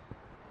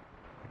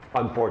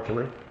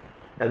 unfortunately.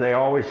 And they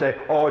always say,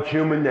 oh, it's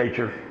human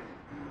nature.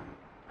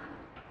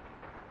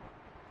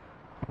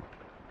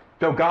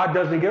 So God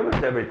doesn't give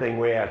us everything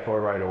we ask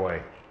for right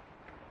away.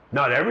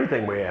 Not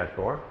everything we ask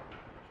for.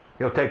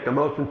 He'll take the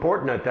most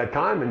important at that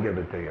time and give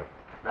it to you.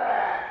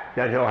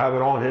 Then he'll have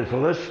it on his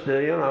list,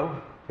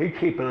 He's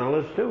keeping a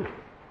list too.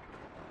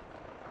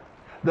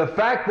 The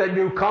fact that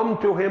you come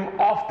to him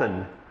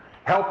often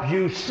helps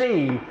you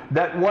see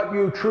that what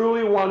you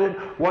truly wanted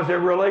was a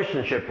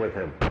relationship with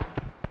him.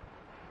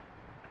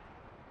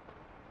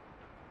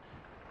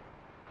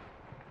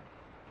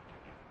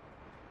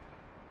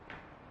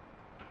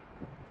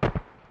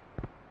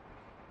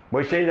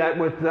 We see that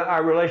with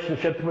our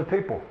relationships with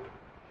people,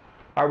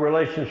 our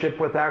relationship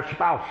with our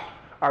spouse,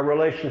 our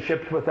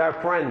relationships with our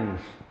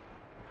friends,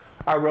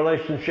 our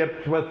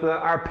relationships with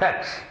our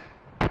pets.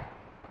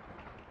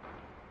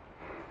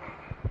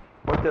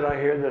 What did I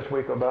hear this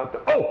week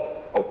about?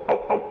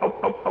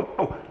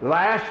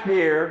 Last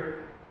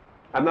year,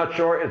 I'm not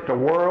sure it's the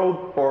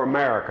world or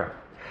America,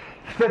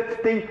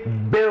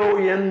 $50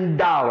 billion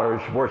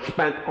were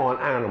spent on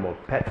animals,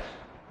 pets.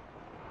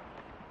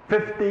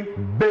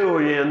 $50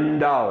 billion,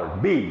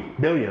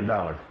 billion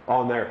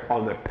on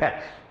their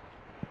pets.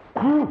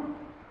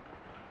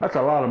 That's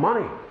a lot of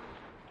money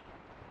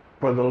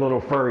for the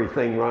little furry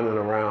thing running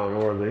around,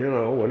 or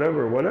the,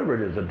 whatever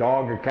it is, a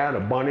dog, a cat, a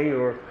bunny,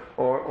 or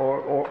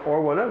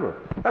whatever.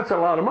 That's a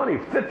lot of money.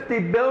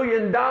 $50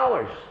 billion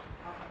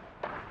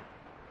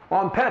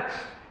on pets,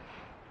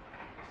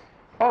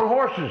 on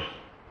horses.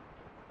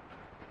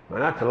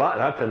 And that's a lot.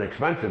 That's an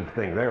expensive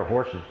thing. They're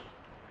horses.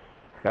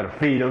 Got to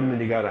feed them,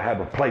 and you got to have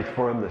a place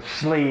for them to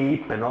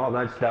sleep and all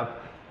that stuff.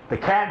 The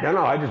cat,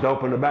 no, I just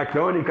open the back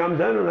door and he comes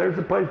in and there's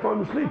a place for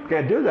him to sleep.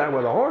 Can't do that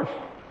with a horse.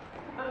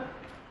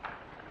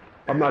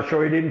 I'm not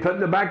sure he'd even fit in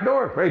the back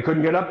door. He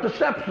couldn't get up the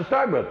steps to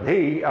start with.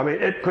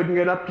 It couldn't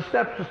get up the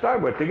steps to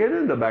start with to get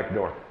in the back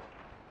door.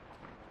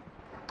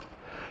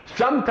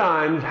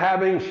 Sometimes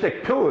having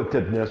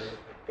stick-to-itiveness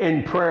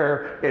in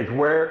prayer is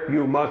where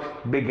you must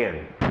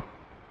begin.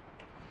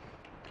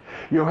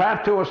 You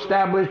have to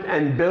establish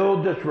and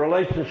build this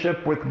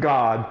relationship with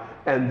God,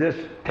 and this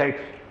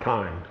takes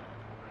time.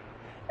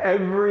 I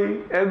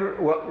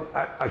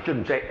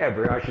shouldn't say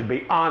every, I should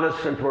be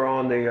honest since we're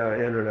on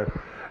the internet.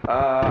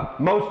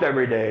 Most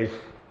every days,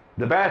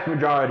 the vast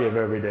majority of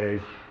every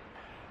days,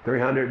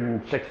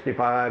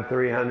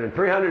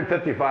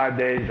 355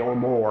 days or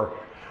more,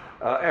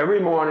 every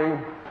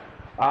morning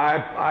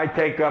I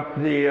take up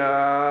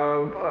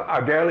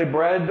our daily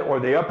bread or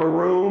the upper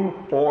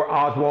room or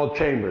Oswald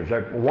Chambers.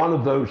 One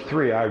of those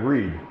three I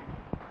read.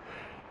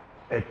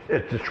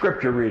 It's a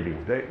scripture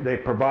reading. They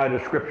provide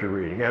a scripture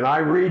reading. And I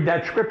read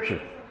that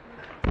scripture.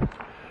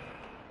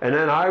 And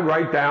then I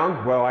write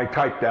down, I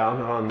type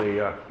down on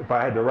if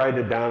I had to write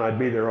it down, I'd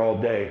be there all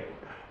day.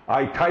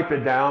 I type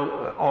it down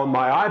on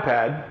my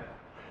iPad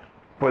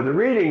for the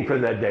reading for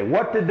that day.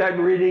 What did that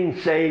reading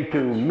say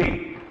to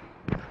me?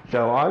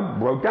 So I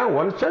wrote down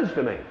what it says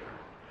to me.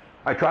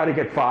 I try to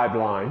get 5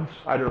 lines.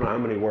 I don't know how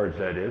many words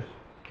that is.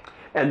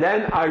 And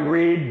then I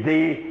read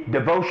the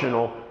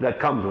devotional that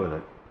comes with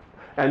it.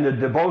 And the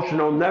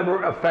devotional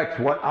never affects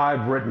what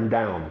I've written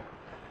down,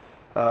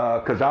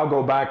 because I'll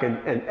go back and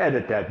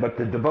edit that. But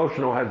the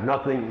devotional has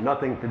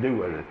nothing to do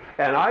with it.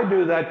 And I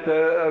do that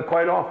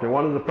quite often.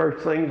 One of the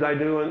first things I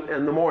do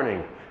in the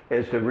morning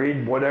is to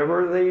read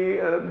whatever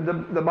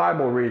the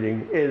Bible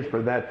reading is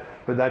for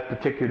that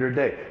particular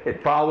day.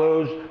 It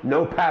follows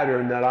no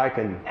pattern that I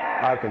can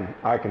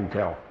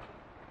tell.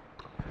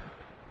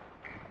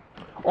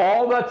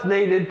 All that's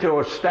needed to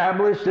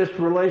establish this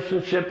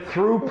relationship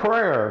through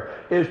prayer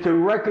is to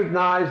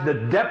recognize the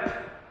depth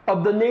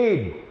of the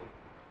need,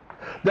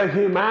 the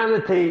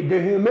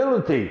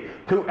humility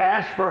to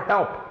ask for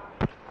help,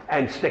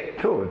 and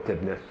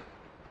stick-to-itiveness.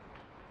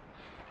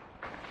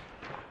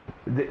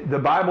 The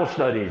Bible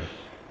studies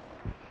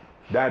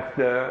that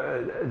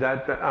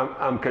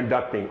I'm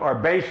conducting are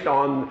based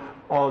on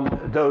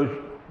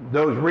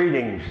those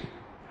readings.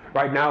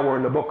 Right now we're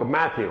in the book of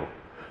Matthew.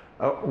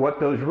 What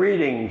those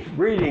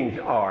readings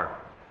are,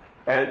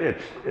 and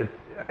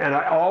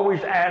I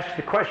always ask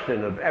the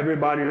question of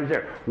everybody who's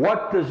there: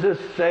 what does this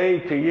say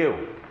to you?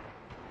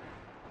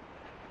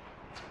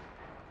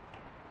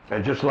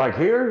 And just like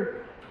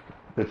here,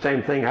 the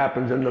same thing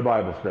happens in the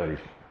Bible studies.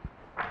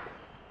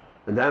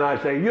 And then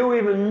I say, you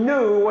even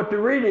knew what the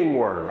reading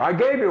were. I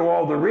gave you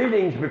all the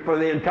readings before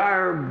the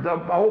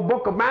whole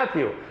book of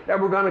Matthew that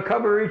we're going to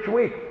cover each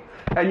week.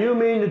 And you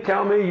mean to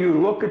tell me you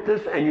look at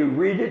this and you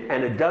read it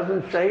and it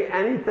doesn't say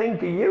anything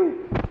to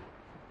you?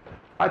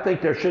 I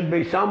think there should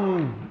be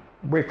some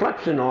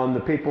reflection on the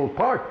people's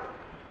part.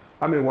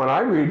 I mean, when I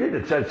read it,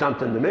 it says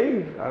something to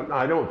me.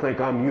 I don't think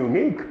I'm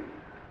unique.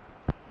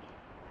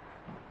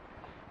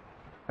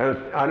 And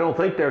I don't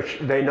think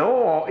they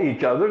know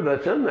each other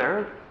that's in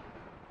there.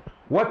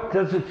 What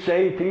does it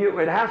say to you?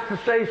 It has to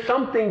say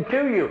something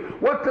to you.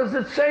 What does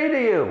it say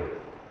to you?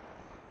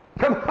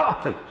 Come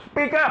on,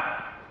 speak up.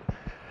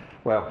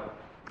 Well,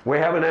 we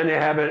haven't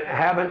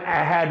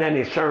had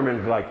any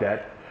sermons like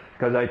that,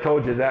 because I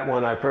told you that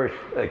when I first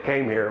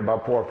came here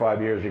about 4 or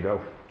 5 years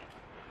ago.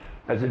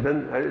 It's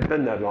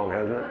been that long,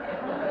 hasn't it?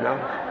 No,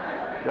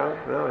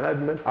 it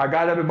hasn't been. I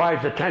got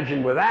everybody's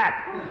attention with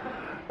that.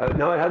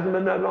 No, it hasn't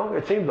been that long.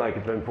 It seems like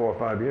it's been 4 or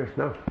 5 years.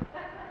 No,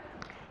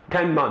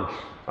 10 months.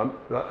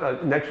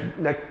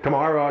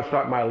 Tomorrow I'll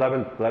start my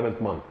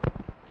 11th month,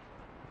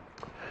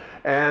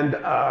 and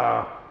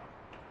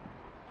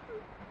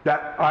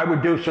that I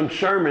would do some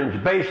sermons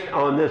based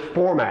on this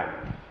format,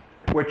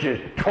 which is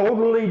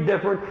totally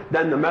different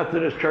than the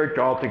Methodist Church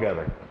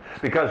altogether.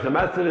 Because the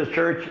Methodist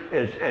Church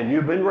is, and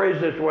you've been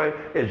raised this way,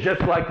 is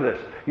just like this.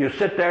 You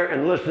sit there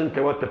and listen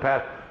to what the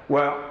pastor,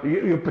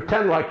 you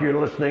pretend like you're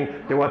listening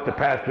to what the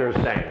pastor is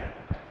saying.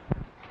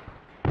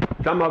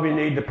 Some of you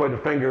need to put a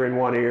finger in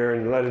one ear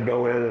and let it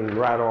go in and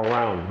rattle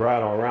around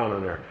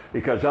in there.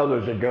 Because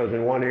others, it goes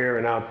in one ear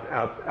and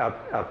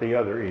out the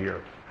other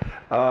ear.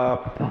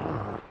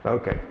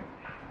 Okay.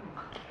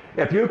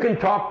 If you can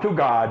talk to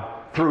God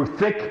through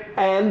thick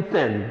and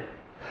thin,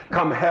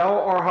 come hell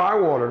or high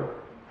water,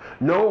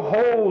 no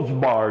holes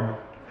barred,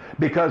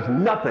 because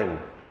nothing,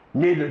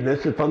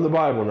 this is from the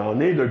Bible now,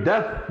 neither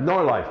death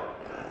nor life,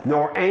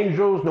 nor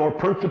angels nor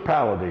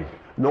principalities,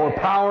 nor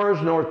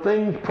powers, nor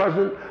things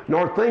present,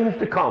 nor things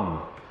to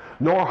come,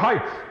 nor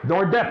height,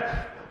 nor depth,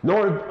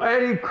 nor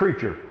any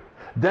creature,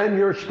 then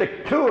your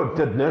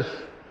stick-to-itiveness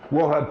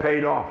will have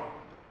paid off.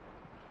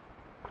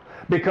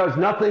 Because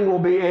nothing will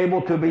be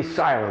able to be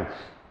silenced.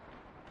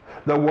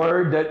 The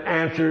word that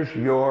answers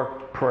your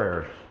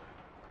prayers.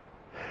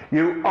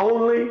 You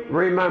only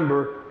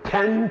remember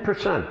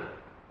 10%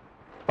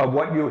 of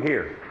what you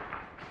hear.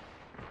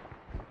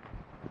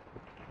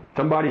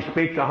 Somebody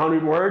speaks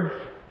 100 words.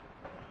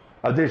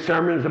 Of this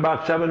sermon is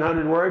about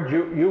 700 words.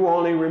 You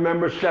only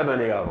remember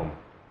 70 of them.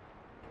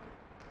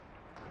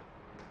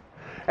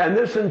 And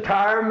this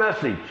entire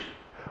message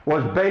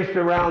was based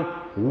around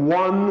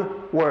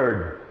one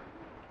word.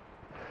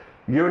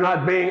 You're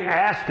not being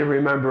asked to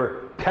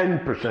remember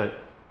 10%,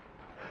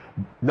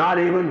 not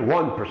even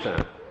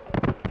 1%,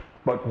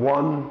 but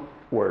one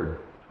word.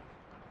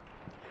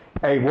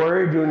 A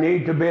word you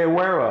need to be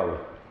aware of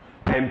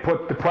and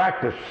put to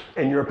practice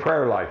in your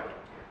prayer life.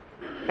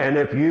 And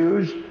if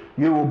used,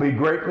 you will be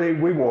greatly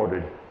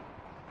rewarded.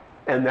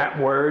 And that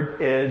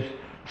word is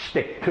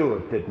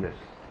stick-to-itiveness.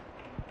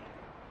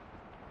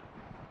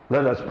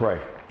 Let us pray.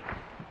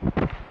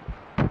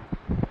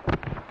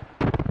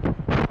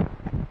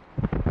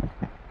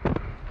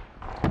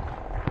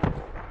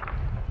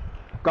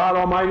 God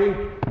Almighty,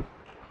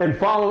 in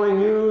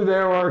following you,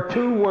 there are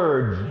two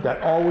words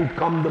that always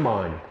come to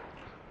mind: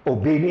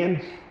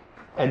 obedience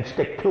and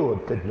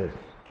stick-to-itiveness.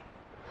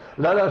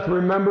 Let us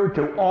remember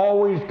to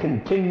always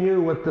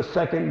continue with the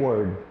second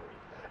word,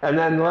 and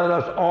then let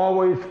us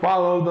always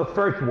follow the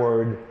first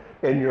word.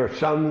 In your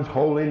Son's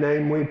holy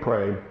name we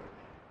pray.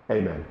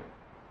 Amen.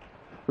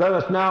 Let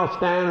us now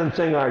stand and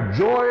sing our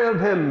Joy of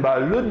Him by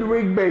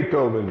Ludwig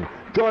Beethoven.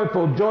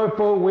 Joyful,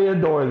 joyful, we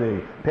adore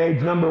thee.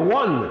 Page number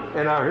 1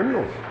 in our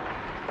hymnals.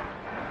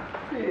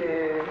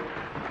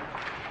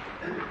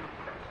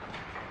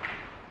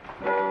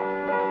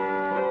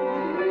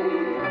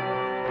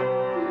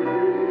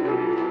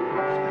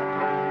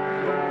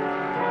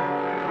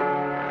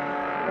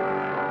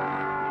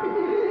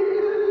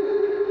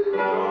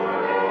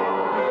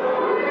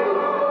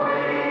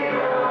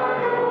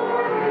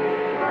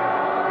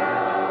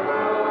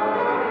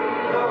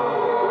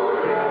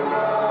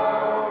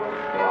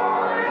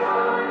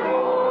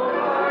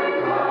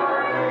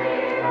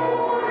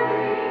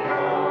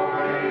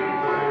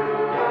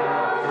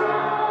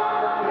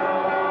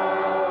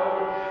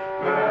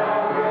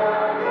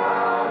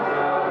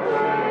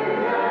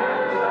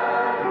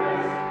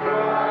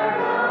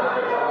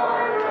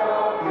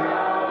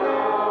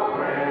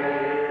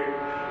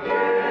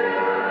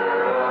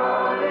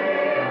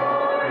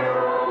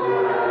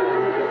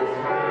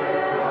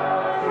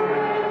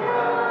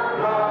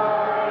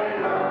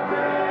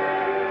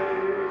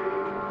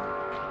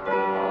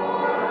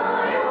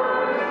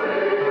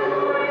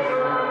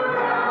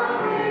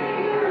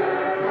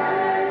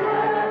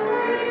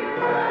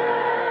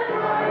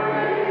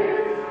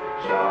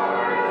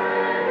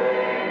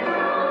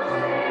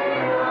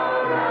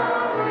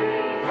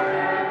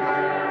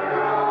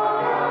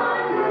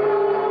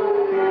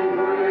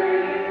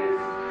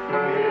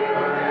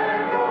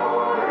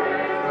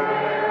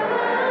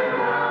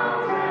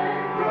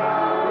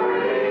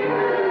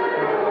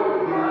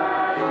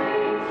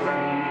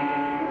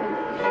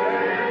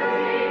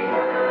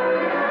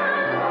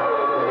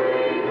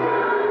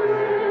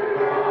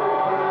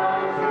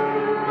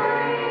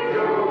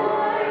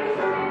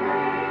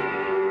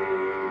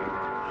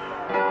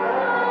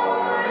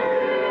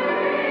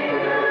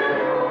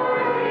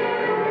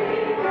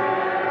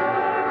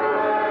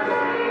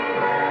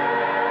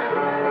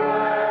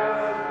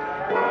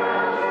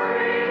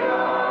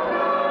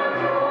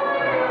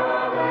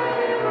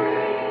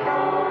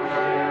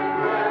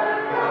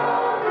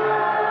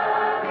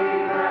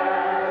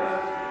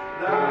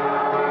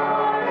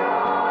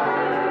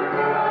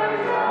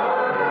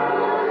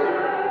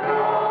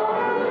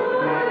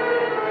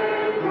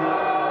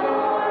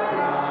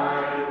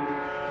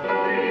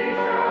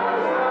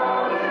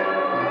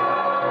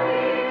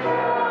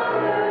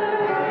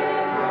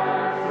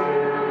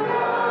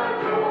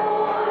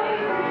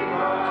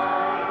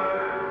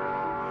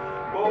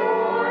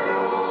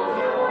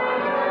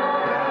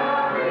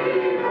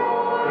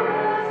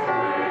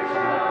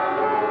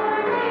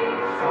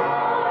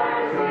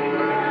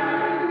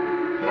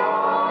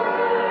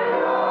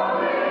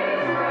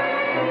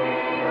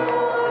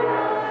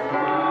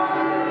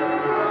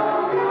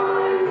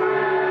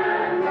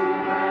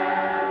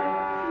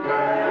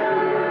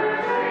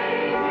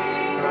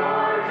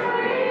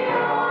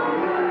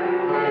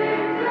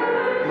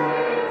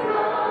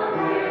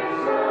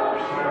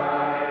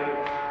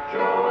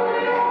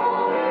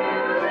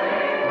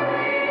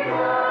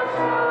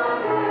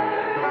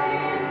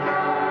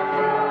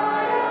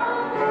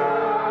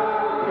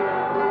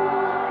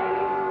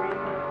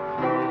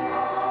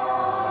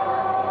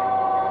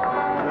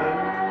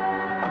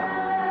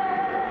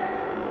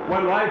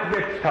 When life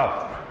gets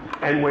tough,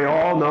 and we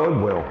all know it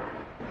will,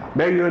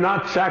 may you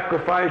not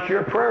sacrifice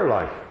your prayer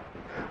life,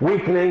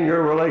 weakening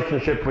your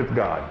relationship with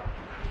God,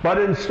 but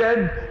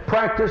instead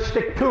practice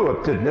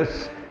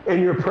stick-to-itiveness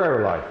in your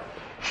prayer life,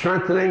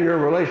 strengthening your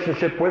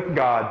relationship with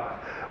God,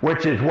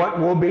 which is what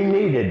will be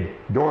needed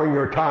during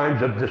your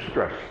times of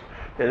distress.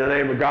 In the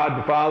name of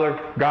God the Father,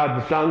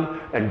 God the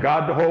Son, and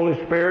God the Holy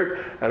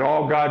Spirit, and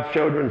all God's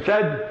children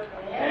said,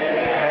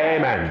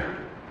 Amen. Amen.